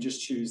and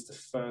just choose the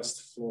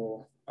first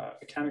floor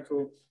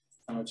mechanical,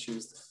 and I'll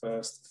choose the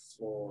first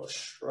floor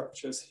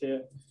structures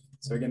here.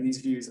 So again, these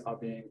views are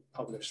being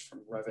published from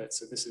Revit.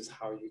 So this is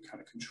how you kind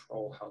of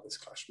control how this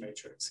clash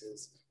matrix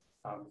is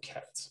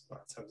kept, right,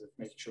 in terms of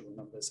making sure the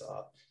numbers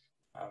are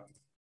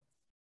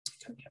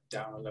kind of kept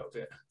down a little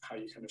bit, how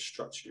you kind of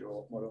structure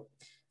your model.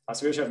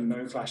 So we actually have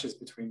no clashes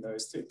between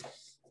those two.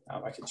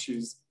 I can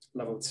choose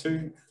level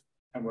 2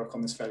 and work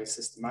on this fairly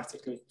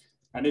systematically.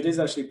 And it is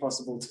actually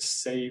possible to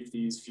save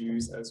these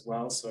views as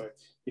well. So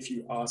if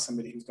you are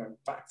somebody who's going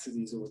back to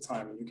these all the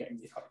time and you're getting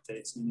the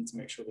updates and you need to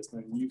make sure there's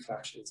no new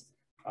clashes,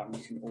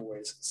 you can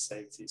always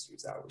save these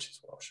views out, which is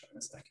what I'll show in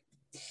a second.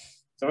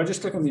 So I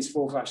just click on these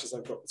 4 clashes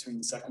I've got between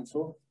the second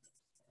floor.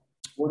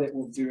 What it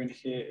will do in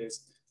here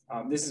is,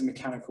 this is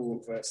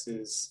mechanical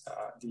versus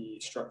the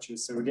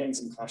structures. So we're getting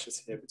some clashes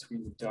here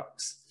between the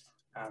ducts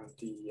and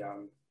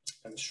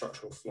the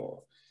structural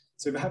floor.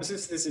 So perhaps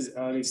if this is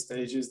early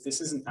stages,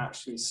 this isn't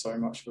actually so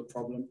much of a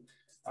problem.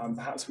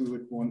 Perhaps we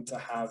would want to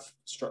have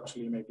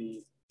structurally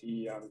maybe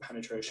the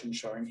penetration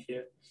showing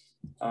here.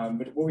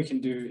 But what we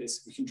can do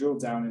is we can drill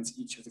down into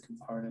each of the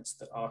components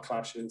that are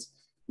clashes.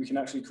 We can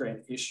actually create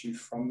an issue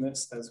from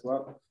this as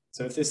well.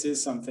 So if this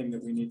is something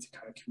that we need to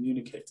kind of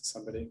communicate to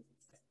somebody,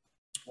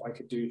 what I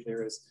could do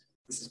here is,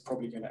 this is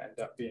probably going to end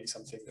up being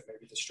something that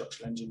maybe the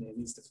structural engineer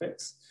needs to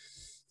fix.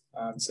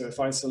 So if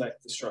I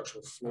select the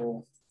structural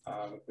floor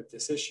with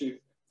this issue,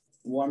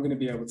 what I'm going to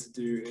be able to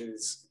do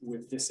is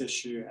with this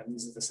issue, and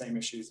these are the same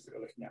issues that we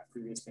were looking at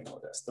previously in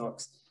Autodesk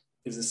docs,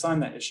 is assign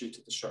that issue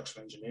to the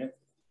structural engineer.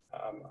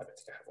 I don't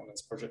think I have one of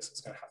those projects, so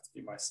it's going to have to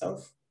be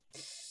myself.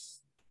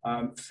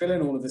 Fill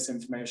in all of this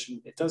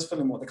information. It does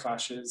fill in what the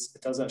clash is.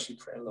 It does actually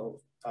create a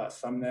little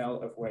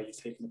thumbnail of where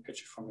you've taken the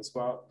picture from as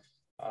well.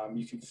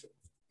 You can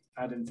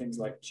add in things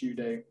like due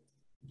date.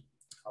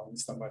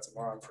 It's done by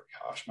tomorrow. I'm a pretty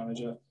harsh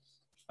manager.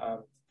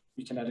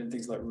 You can add in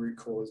things like root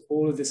cause.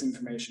 All of this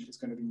information is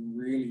going to be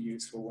really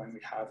useful when we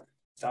have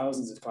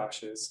thousands of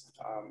clashes,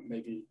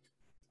 maybe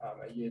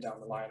a year down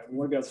the line. And we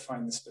want to be able to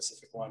find the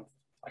specific one.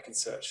 I can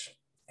search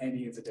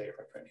any of the data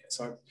I put in here.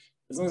 So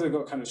as long as I've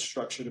got kind of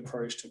structured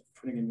approach to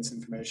putting in this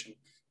information,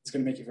 it's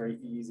going to make it very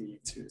easy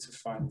to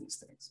find these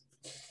things.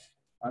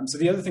 So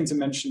the other thing to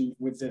mention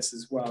with this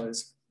as well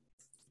is,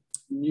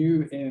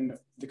 new in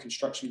the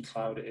construction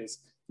cloud is,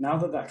 now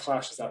that that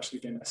clash has actually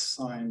been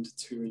assigned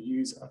to a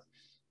user,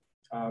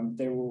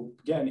 they will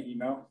get an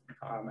email,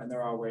 and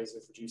there are ways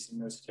of reducing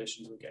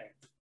notifications. We're getting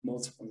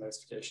multiple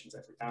notifications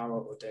every hour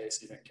or day,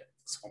 so you don't get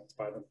swamped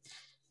by them.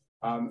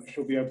 They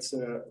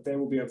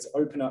will be able to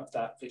open up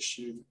that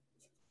issue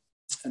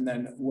and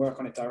then work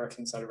on it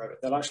directly inside of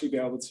Revit. They'll actually be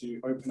able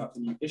to open up the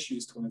new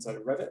issues tool inside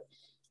of Revit,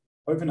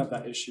 open up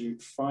that issue,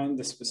 find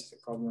the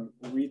specific problem,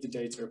 read the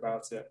data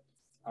about it,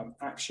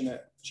 action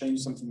it, change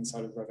something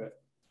inside of Revit,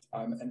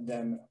 and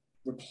then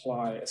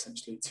reply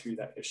essentially to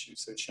that issue.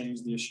 So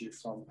change the issue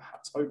from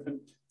perhaps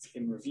open to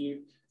in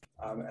review,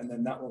 and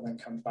then that will then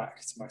come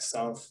back to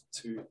myself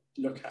to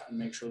look at and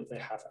make sure that they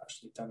have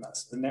actually done that.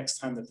 So the next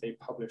time that they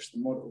publish the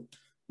model,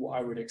 what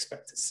I would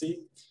expect to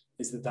see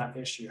is that that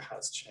issue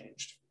has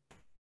changed.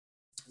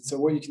 And so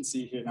what you can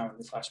see here now in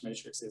the clash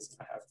matrix is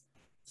I have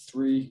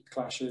 3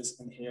 clashes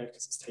in here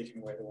because it's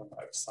taken away the one that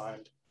I've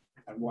assigned.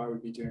 And what I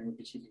would be doing would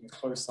be keeping a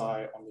close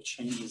eye on the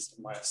changes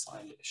in my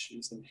assigned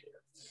issues in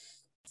here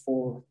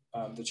for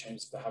the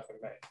changes that have been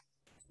made.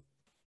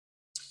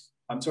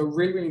 So a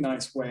really, really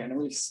nice way and a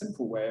really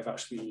simple way of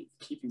actually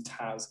keeping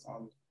tabs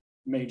on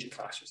major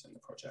clashes in the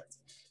project.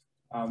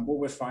 What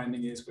we're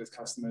finding is with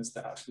customers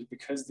that actually,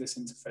 because this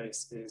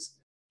interface is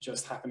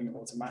just happening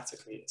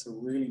automatically, it's a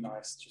really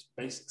nice, just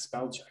basic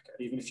spell checker.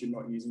 Even if you're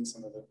not using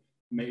some of the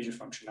major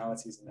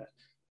functionalities in it,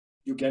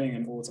 you're getting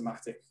an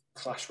automatic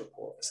clash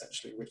report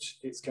essentially, which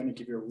is going to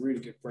give you a really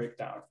good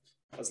breakdown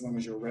as long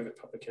as your Revit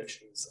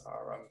publications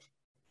are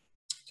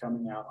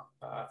coming out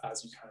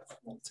as you kind of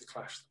want to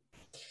clash them.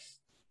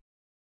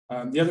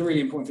 The other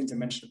really important thing to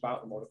mention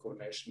about the model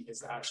coordination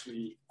is that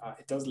actually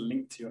it does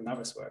link to your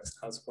Navisworks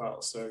as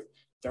well. So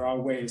there are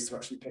ways to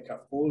actually pick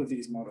up all of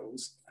these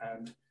models,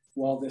 and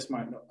while this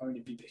might not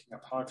only be picking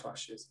up hard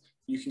clashes,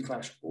 you can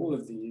clash all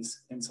of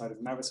these inside of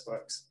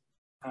Navisworks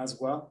as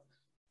well.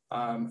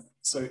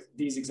 So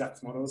these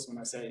exact models, when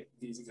I say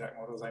these exact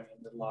models, I mean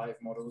the live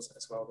models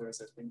as well. There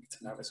is a link to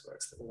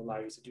Navisworks that will allow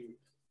you to do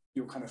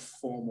your kind of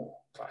formal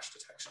clash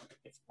detection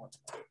if you wanted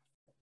to,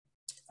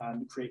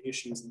 and create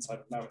issues inside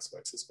of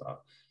Navisworks as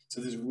well.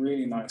 So there's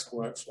really nice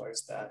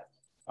workflows there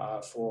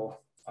for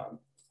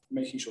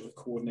making sure that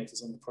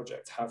coordinators on the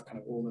project have kind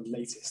of all the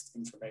latest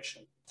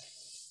information.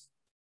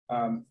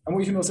 And what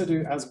you can also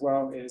do as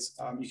well is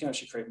you can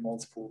actually create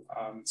multiple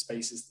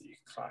spaces that you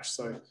can clash.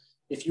 So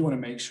if you want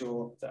to make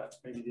sure that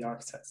maybe the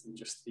architects and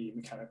just the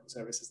mechanical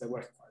services, they're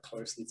working quite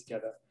closely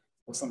together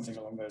or something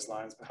along those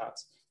lines,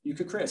 perhaps, you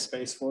could create a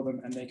space for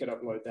them and they could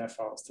upload their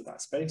files to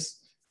that space.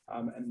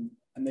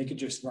 And they could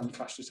just run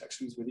clash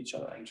detections with each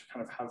other and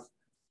kind of have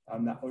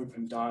that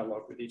open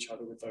dialogue with each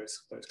other with those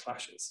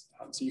clashes.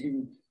 So you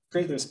can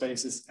create those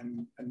spaces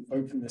and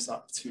open this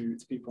up to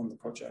people on the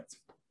project.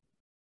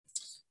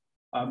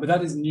 But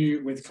that is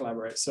new with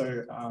Collaborate.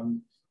 So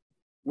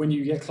when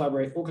you get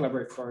Collaborate or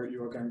Collaborate Pro,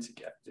 you are going to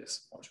get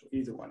this module,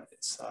 either one. It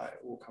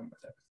will come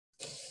with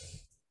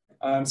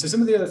it. So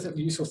some of the other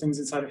useful things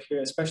inside of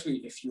here, especially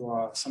if you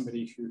are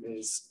somebody who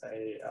is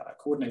a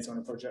coordinator on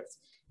a project,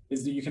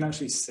 is that you can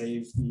actually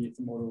save the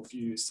model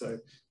views. So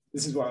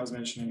this is what I was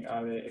mentioning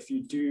earlier. If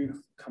you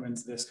do come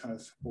into this kind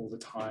of all the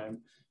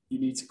time, you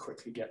need to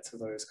quickly get to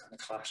those kind of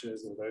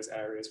clashes or those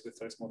areas with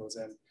those models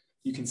in.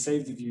 You can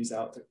save the views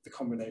out, the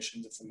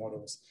combinations of the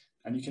models,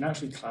 and you can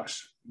actually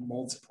clash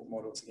multiple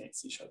models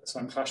against each other. So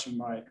I'm clashing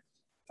my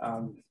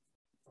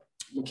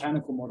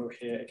mechanical model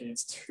here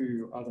against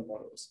two other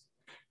models.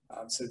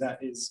 So that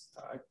is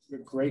a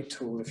great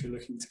tool if you're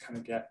looking to kind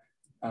of get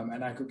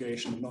an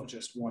aggregation, not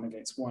just one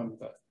against one,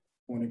 but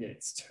one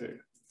against two.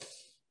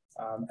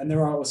 And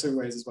there are also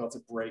ways as well to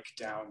break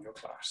down your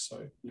clash.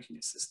 So looking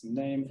at system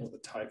name or the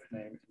type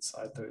name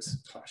inside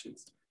those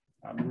clashes,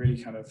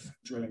 really kind of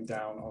drilling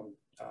down on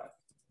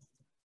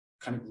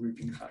kind of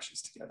grouping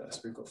clashes together.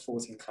 So we've got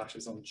 14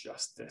 clashes on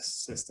just this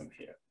system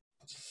here.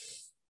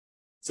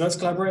 So that's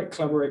Collaborate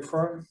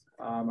Pro.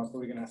 I'm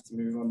probably going to have to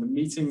move on. The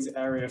meetings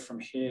area from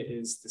here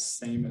is the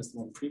same as the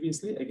one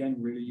previously. Again,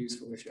 really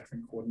useful if you're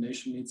having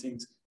coordination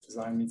meetings,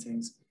 design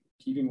meetings,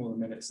 keeping all the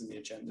minutes and the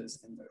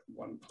agendas in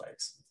one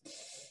place.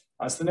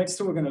 So the next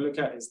tool we're going to look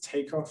at is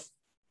Takeoff.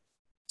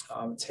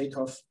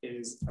 Takeoff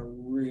is a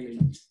really,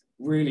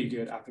 really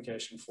good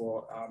application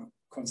for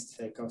quantity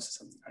takeoffs,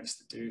 something I used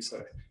to do.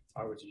 So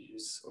I would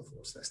use, of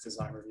course, this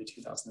Design Review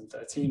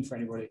 2013 for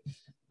anybody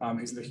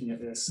who's looking at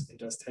this. It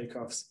does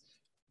takeoffs.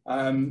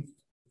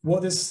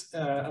 What this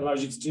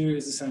allows you to do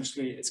is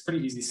essentially, it's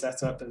pretty easy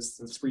setup. There's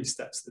the 3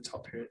 steps at the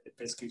top here. It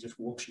basically just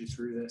walks you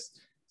through this.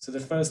 So the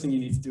first thing you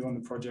need to do on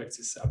the project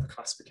is set up a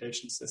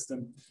classification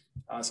system.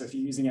 So if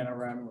you're using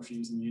NRM, or if you're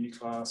using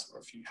Uniclass, or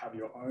if you have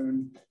your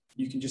own,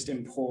 you can just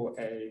import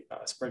a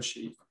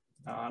spreadsheet.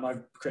 And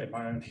I've created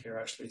my own here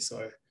actually.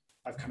 So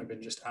I've kind of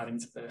been just adding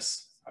to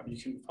this.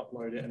 You can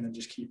upload it and then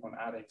just keep on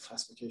adding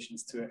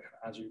classifications to it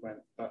as you went.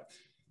 But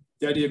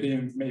the idea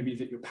being maybe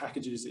that your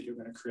packages that you're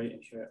going to create in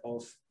here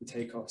of the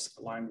takeoffs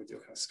align with your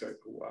kind of scope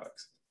of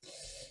works.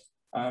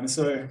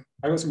 So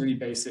I got some really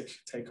basic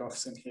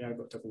takeoffs in here. I've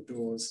got double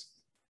doors.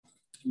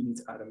 You need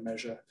to add a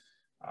measure.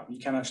 You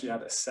can actually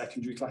add a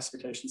secondary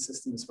classification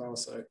system as well.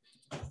 So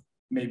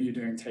maybe you're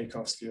doing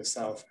takeoffs for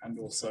yourself, and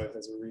also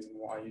there's a reason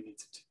why you need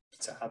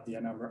to add the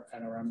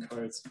NRM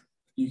codes.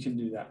 You can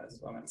do that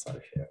as well inside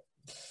of here.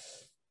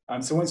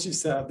 So once you've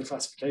set up the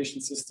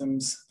classification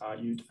systems,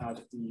 you'd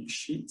add the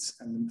sheets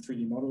and the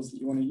 3D models that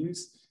you want to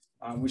use,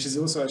 which is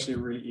also actually a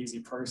really easy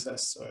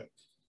process. So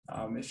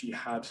if you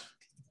had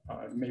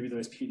maybe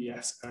those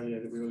PDFs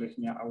earlier that we were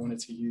looking at, I wanted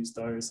to use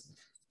those.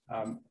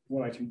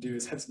 What I can do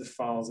is head to the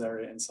files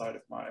area inside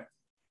of my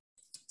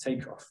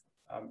takeoff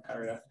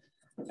area.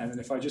 And then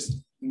if I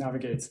just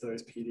navigate to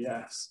those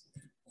PDFs,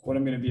 what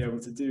I'm going to be able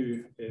to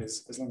do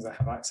is, as long as I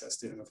have access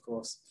to them, of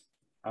course,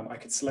 I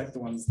could select the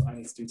ones that I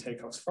need to do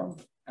takeoffs from,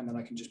 and then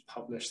I can just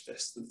publish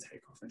this to the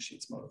takeoff and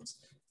sheets models.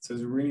 So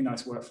it's a really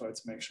nice workflow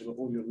to make sure that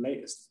all your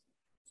latest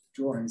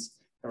drawings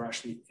are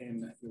actually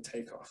in your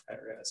takeoff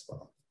area as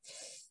well.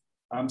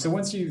 So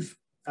once you've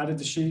added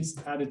the sheets,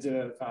 added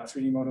the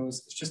 3D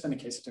models. It's just then a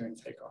case of doing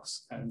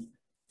takeoffs. And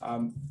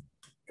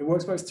it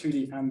works both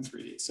 2D and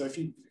 3D. So if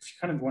you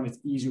kind of wanted to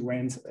ease your way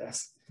into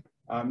this,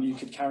 you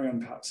could carry on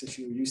perhaps if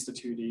you're used to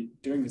 2D,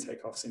 doing the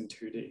takeoffs in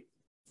 2D.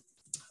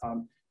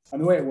 And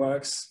the way it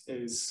works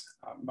is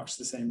much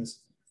the same as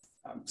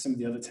some of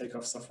the other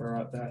takeoff software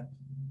out there.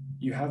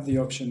 You have the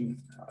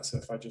option, so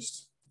if I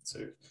just,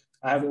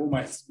 I have all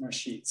my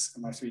sheets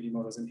and my 3D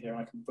models in here.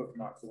 I can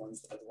bookmark the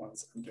ones that are the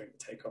ones I'm doing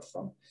the takeoff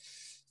from.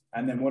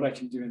 And then what I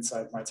can do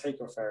inside my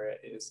takeoff area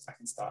is I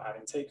can start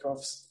adding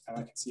takeoffs, and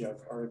I can see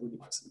I've already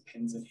put some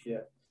pins in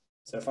here.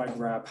 So if I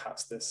grab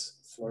perhaps this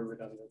flow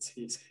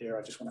redundancies here,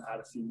 I just want to add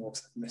a few more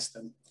because I've missed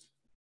them.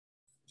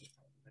 Just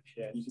put them in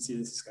here. And you can see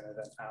this is going to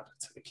then add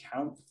to the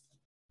count.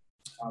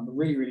 But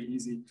really, really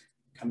easy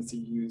kind of to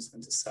use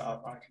and to set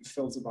up. I can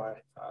filter by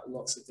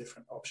lots of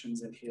different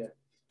options in here,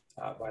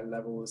 by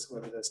levels,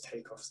 whether there's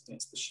takeoffs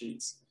against the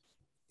sheets,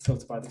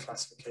 filter by the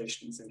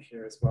classifications in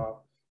here as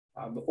well.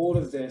 But all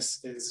of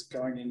this is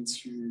going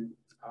into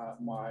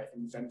my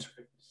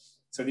inventory.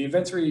 So the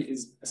inventory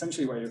is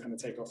essentially where your kind of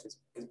takeoff is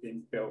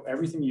being built.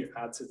 Everything you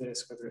add to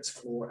this, whether it's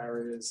floor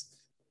areas,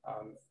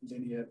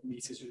 linear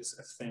meters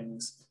of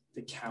things,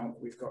 the count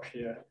we've got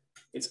here,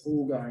 it's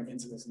all going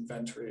into this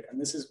inventory.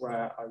 And this is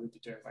where I would be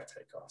doing my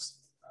takeoffs.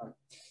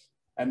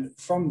 And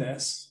from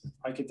this,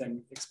 I could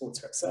then export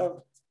to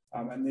Excel.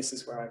 And this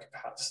is where I could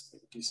perhaps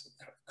do some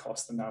kind of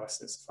cost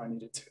analysis if I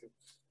needed to,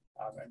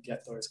 and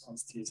get those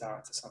quantities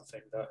out to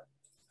something that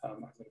I'm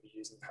going to be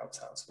using perhaps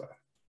elsewhere.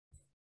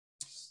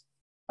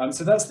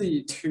 So that's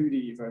the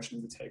 2D version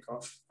of the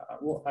takeoff.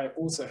 What I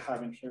also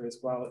have in here as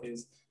well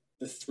is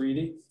the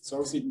 3D. So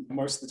obviously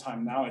most of the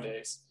time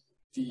nowadays,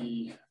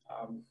 the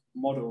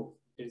model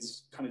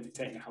is kind of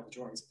dictating how the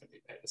drawings are going to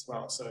be made as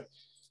well. So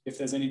if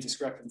there's any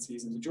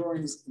discrepancies in the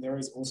drawings, there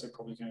is also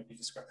probably going to be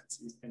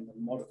discrepancies in the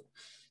model.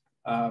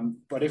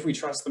 But if we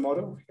trust the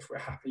model, if we're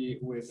happy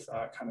with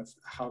kind of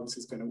how this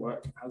is going to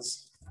work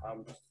as a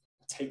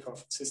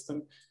takeoff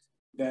system,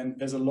 then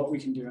there's a lot we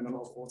can do and a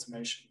lot of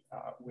automation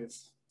with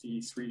the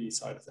 3D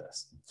side of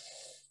this.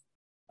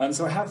 And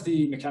so I have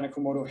the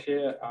mechanical model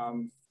here.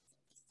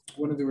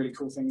 One of the really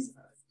cool things,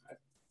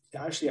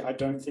 actually, I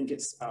don't think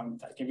it's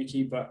that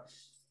gimmicky, but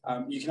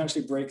you can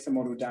actually break the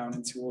model down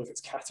into all of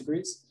its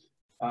categories.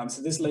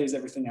 So this lays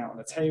everything out on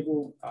a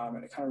table,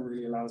 and it kind of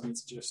really allows me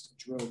to just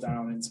drill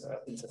down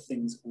into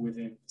things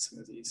within some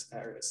of these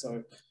areas.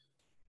 So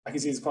I can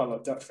see there's quite a lot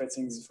of duct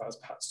fittings. If I was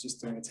perhaps just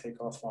doing a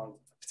takeoff on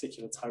a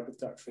particular type of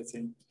duct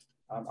fitting,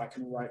 I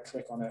can right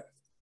click on it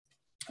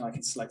and I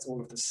can select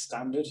all of the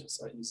standard.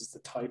 So it uses the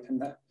type in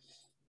there.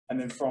 And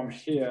then from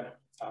here,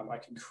 I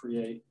can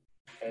create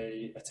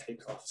a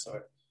takeoff. So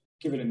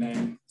give it a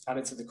name, add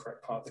it to the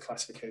correct part of the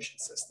classification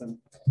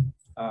system.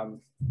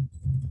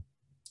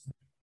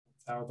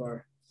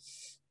 Elbow.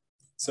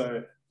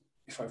 So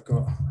if I've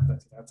got, I don't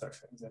think I have duct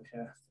fittings in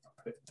here, I'll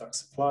put it duct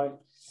supply.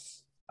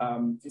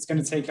 It's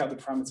going to take out the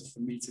parameter for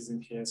meters in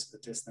here, so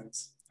the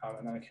distance,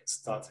 and then I can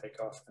start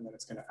takeoff, and then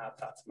it's going to add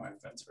that to my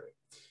inventory.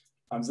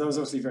 So that was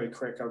obviously very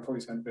quick. I would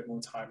probably spend a bit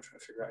more time trying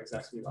to figure out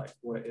exactly like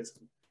what it is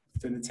I'm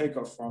doing the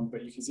takeoff from,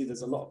 but you can see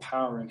there's a lot of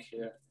power in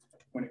here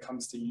when it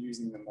comes to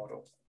using the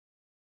model.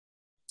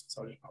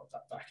 So I'll just pop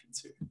that back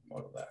into the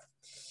model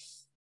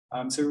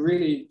there. So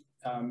really,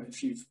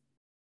 if you've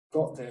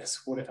got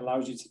this, what it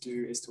allows you to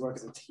do is to work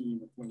as a team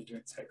when you're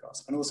doing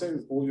takeoffs. And also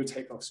all your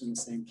takeoffs are in the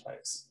same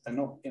place. They're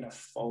not in a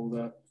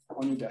folder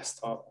on your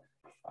desktop,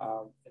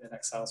 in an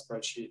Excel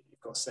spreadsheet you've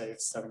got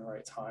saved 7 or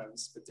 8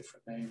 times with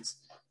different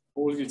names.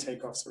 All of your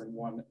takeoffs are in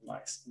one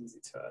nice, easy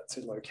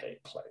to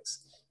locate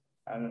place.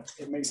 And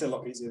it makes it a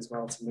lot easier as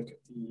well to look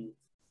at the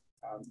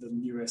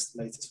newest,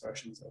 latest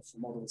versions of the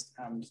models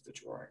and the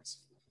drawings.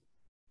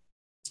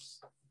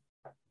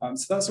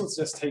 So that's what's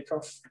just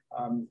takeoff.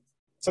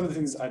 Some of the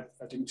things I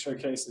didn't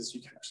showcase is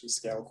you can actually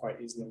scale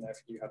quite easily in there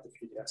if you have the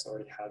PDFs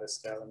already had a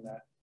scale in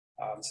there.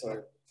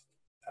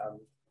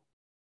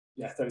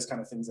 Yeah, those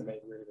kind of things are made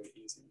really, really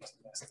easy using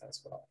this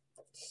as well.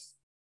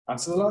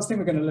 So the last thing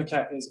we're going to look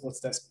at is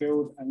Autodesk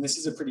Build, and this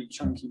is a pretty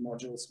chunky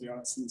module, to be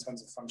honest, in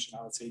terms of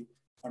functionality.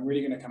 I'm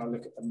really going to kind of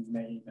look at the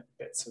main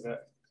bits of it.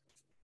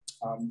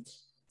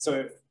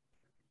 So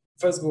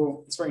first of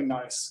all, it's very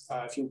nice.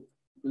 If you're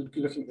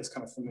looking at this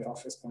kind of from the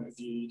office point of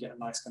view, you get a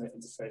nice kind of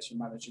interface. You're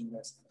managing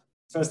this.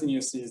 First thing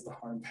you'll see is the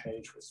home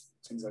page with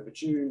things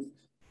overdue,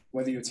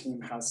 whether your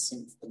team has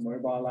synced the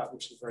mobile app,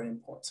 which is very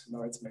important to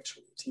know to make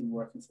sure the team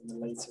working from the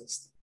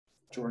latest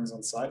drawings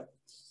on site.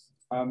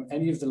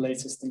 Any of the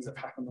latest things that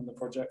happened on the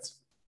project,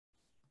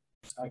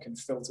 I can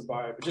filter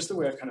by, but just a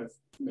way of kind of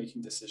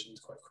making decisions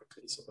quite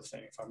quickly sort of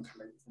thing if I'm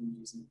coming from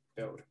using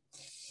Build.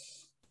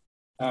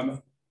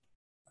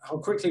 I'll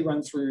quickly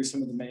run through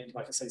some of the main,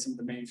 like I say, some of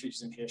the main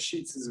features in here.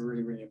 Sheets is a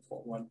really, really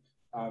important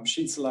one.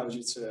 Sheets allows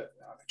you to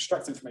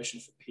extract information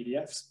from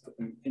PDFs, put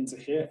them into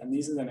here, and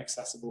these are then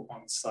accessible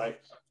on site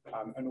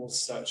and all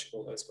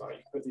searchable as well. You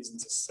can put these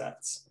into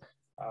sets.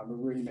 We're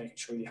really making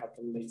sure you have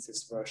the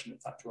latest version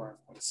of that drawing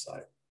on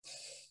site.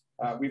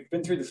 We've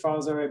been through the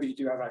files area, but you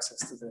do have access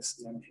to this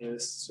again here.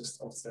 It's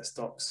just Autodesk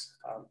docs.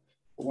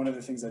 But one of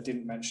the things I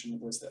didn't mention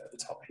was that at the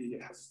top here you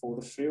have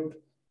folder field.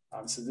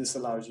 So this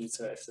allows you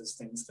to, if there's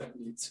things that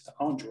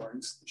aren't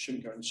drawings, that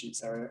shouldn't go in the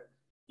sheets area,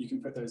 you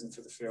can put those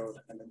into the field,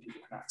 and then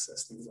people can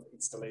access things like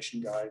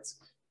installation guides,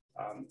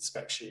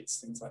 spec sheets,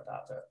 things like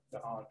that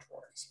that aren't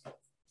drawings.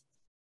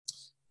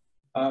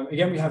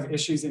 Again, we have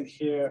issues in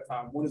here.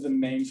 One of the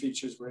main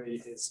features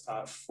really is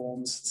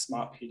forms,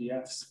 smart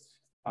PDFs.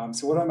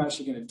 So what I'm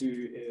actually going to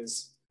do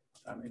is,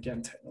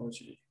 again,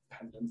 technology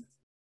dependent,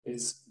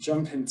 is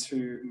jump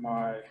into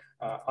my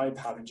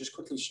iPad and just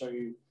quickly show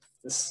you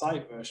the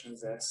site version of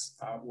this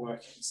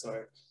working.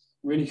 So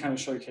really kind of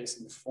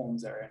showcasing the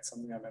forms area, and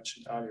something I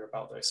mentioned earlier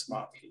about those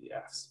smart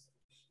PDFs.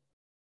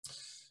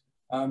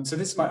 So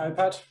this is my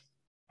iPad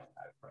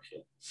right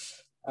here.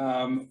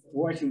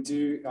 What I can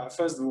do,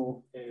 first of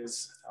all,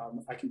 is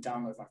I can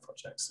download my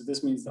project. So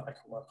this means that I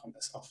can work on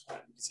this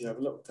offline. You can see I have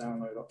a little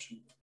download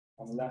option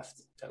on the left.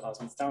 It allows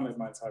me to download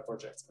my entire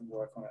project and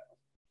work on it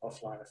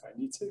offline if I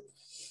need to.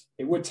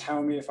 It would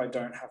tell me if I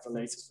don't have the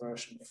latest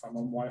version if I'm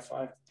on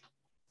Wi-Fi.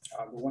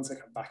 But once I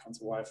come back onto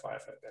Wi-Fi,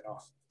 if I've been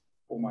off,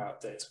 all my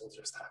updates will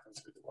just happen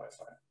through the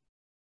Wi-Fi.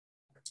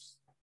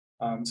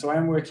 So I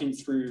am working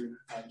through,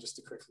 just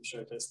to quickly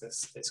showcase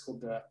this, it's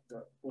called the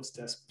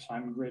Autodesk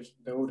Plan Grid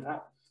Build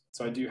app.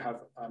 So I do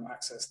have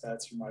access there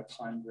to my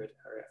Plan Grid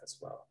area as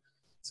well.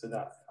 So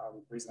that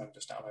reason I'm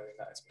just downloading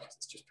that is because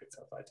it's just picked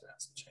up I did have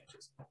some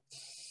changes.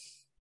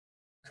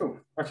 Cool.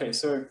 Okay,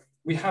 so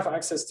we have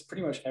access to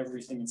pretty much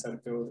everything inside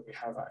of Build that we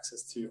have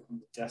access to on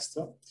the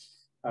desktop.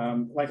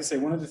 Like I say,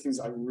 one of the things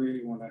I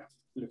really want to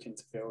look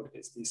into Build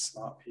is these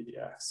smart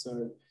PDFs.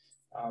 So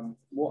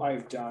what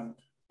I've done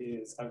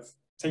is I've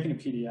taken a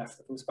PDF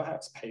that was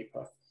perhaps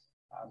paper,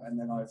 and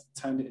then I've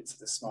turned it into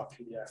the smart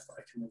PDF that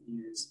I can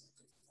use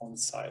on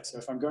site. So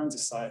if I'm going to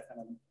site and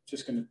I'm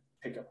just going to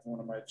pick up one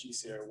of my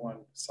GC01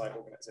 site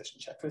organization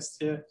checklists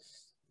here,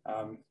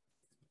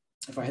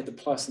 if I hit the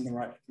plus on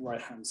the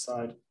right-hand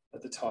side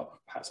at the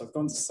top, perhaps I've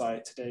gone to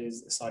site, today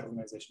is the site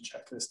organization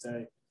checklist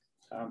day.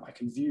 I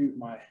can view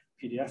my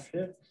PDF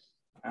here,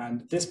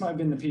 and this might have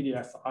been the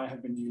PDF that I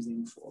have been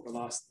using for the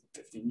last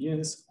 15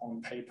 years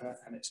on paper,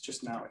 and it's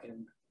just now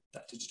in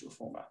that digital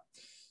format.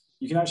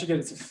 You can actually get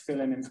it to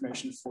fill in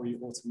information for you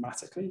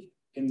automatically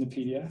in the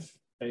PDF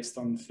based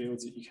on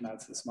fields that you can add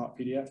to the smart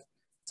PDF.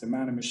 So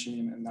man and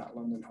machine and that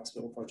London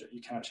hospital project,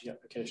 you can actually get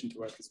application to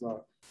work as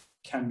well,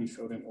 can be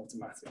filled in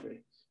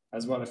automatically.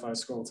 As well, if I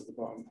scroll to the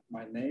bottom,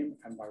 my name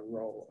and my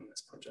role on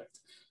this project.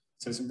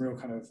 So some real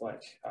kind of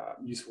like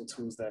useful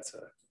tools there to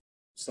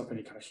stop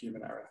any kind of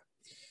human error.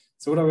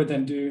 So what I would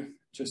then do,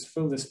 just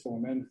fill this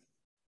form in.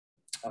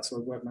 So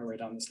I've worked my way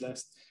down this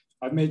list.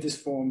 I've made this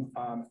form,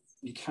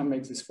 you can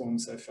make this form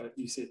so if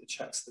you see the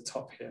checks at the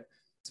top here,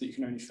 so you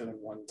can only fill in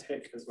one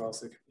tick as well,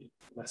 so there can be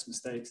less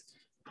mistakes.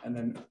 And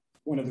then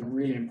one of the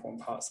really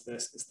important parts of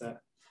this is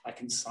that I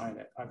can sign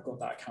it. I've got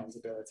that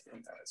accountability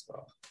in there as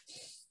well.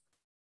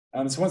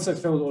 So once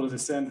I've filled all of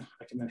this in,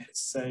 I can then hit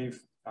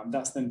save.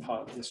 That's then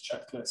part of this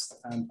checklist.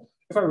 And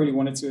if I really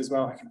wanted to as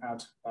well, I can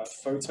add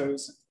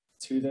photos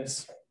to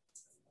this,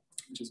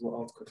 which is what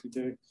I'll quickly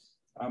do.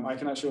 I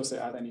can actually also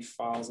add any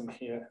files in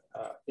here,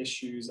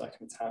 issues I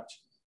can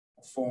attach,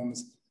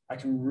 forms. I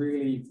can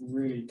really,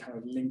 really kind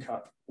of link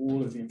up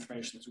all of the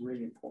information that's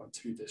really important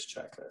to this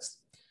checklist.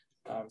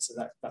 So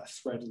that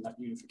thread and that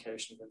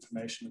unification of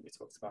information that we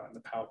talked about in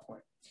the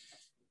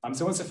PowerPoint.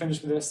 So once I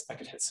finish with this, I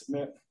could hit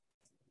submit,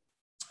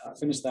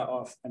 finish that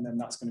off, and then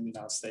that's going to be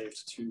now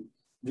saved to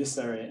this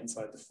area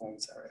inside the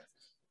forms area.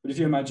 But if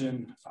you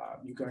imagine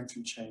you're going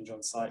through change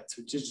on site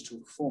to a digital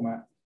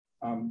format,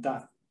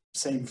 that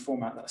same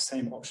format, that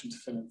same option to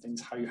fill in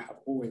things how you have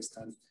always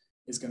done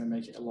is going to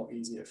make it a lot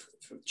easier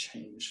for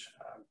change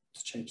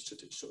to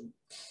digital.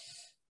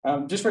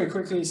 Just very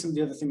quickly, some of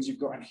the other things you've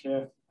got in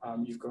here,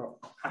 you've got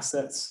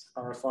assets,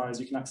 RFIs,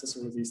 you can access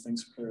all of these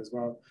things from here as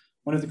well.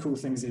 One of the cool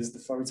things is the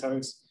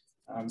photos.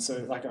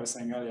 So like I was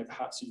saying earlier,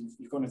 perhaps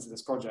you've gone into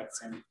this project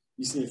and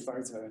you see a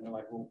photo and you're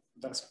like, well,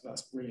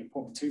 that's really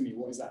important to me.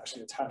 What is that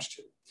actually attached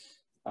to?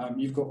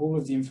 You've got all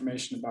of the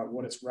information about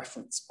what it's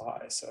referenced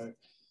by. So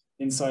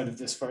inside of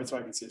this photo,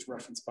 I can see it's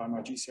referenced by my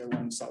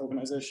GC01 site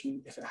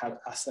organization. If it had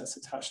assets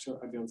attached to it,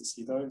 I'd be able to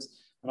see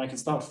those. And I can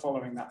start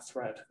following that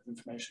thread of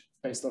information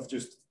based off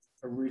just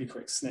a really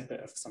quick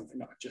snippet of something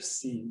that I've just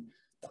seen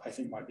that I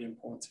think might be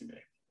important to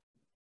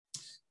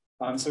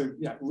me. So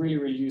yeah, really,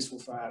 really useful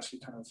for actually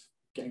kind of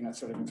getting that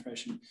sort of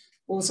information.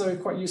 Also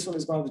quite useful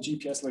as well, the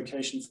GPS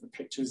location for the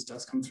pictures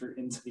does come through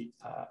into the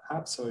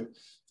app. So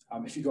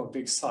if you've got a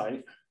big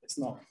site, it's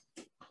not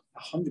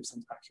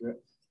 100%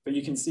 accurate, but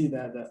you can see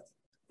there that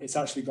it's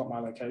actually got my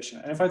location.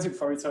 And if I took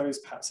photos,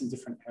 perhaps in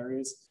different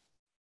areas,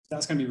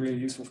 that's going to be really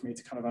useful for me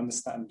to kind of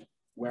understand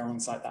where on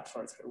site that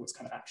photo was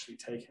kind of actually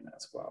taken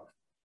as well.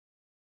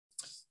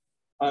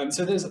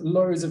 So there's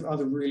loads of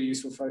other really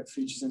useful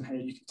features in here.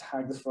 You can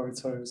tag the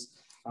photos.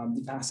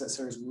 The assets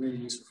area is really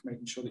useful for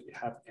making sure that you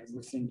have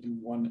everything in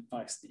one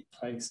nice neat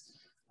place.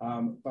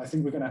 But I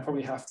think we're going to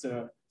probably have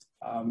to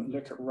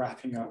look at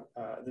wrapping up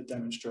the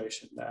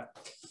demonstration there.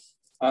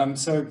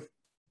 So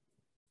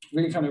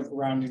really kind of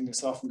rounding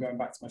this off and going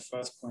back to my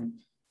first point,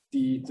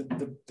 the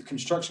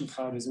construction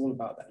cloud is all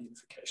about that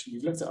unification.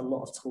 We've looked at a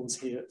lot of tools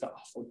here that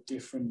are for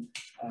different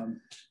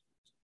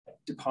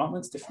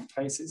departments, different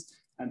places,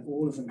 and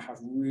all of them have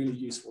really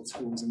useful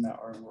tools in their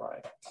own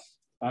right.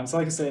 So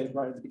like I said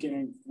right at the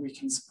beginning, we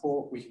can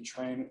support, we can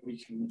train, we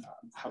can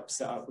help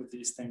set up with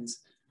these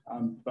things.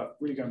 But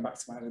really going back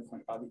to my other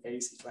point about the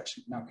AEC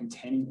collection now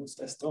containing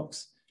Autodesk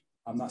docs,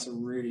 that's a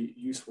really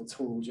useful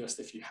tool just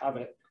if you have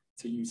it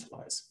to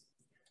utilize.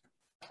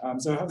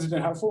 So I hope this has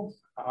been helpful.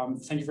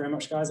 Thank you very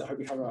much, guys. I hope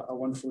you have a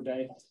wonderful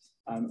day,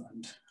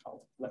 and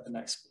I'll let the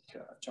next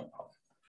speaker jump up.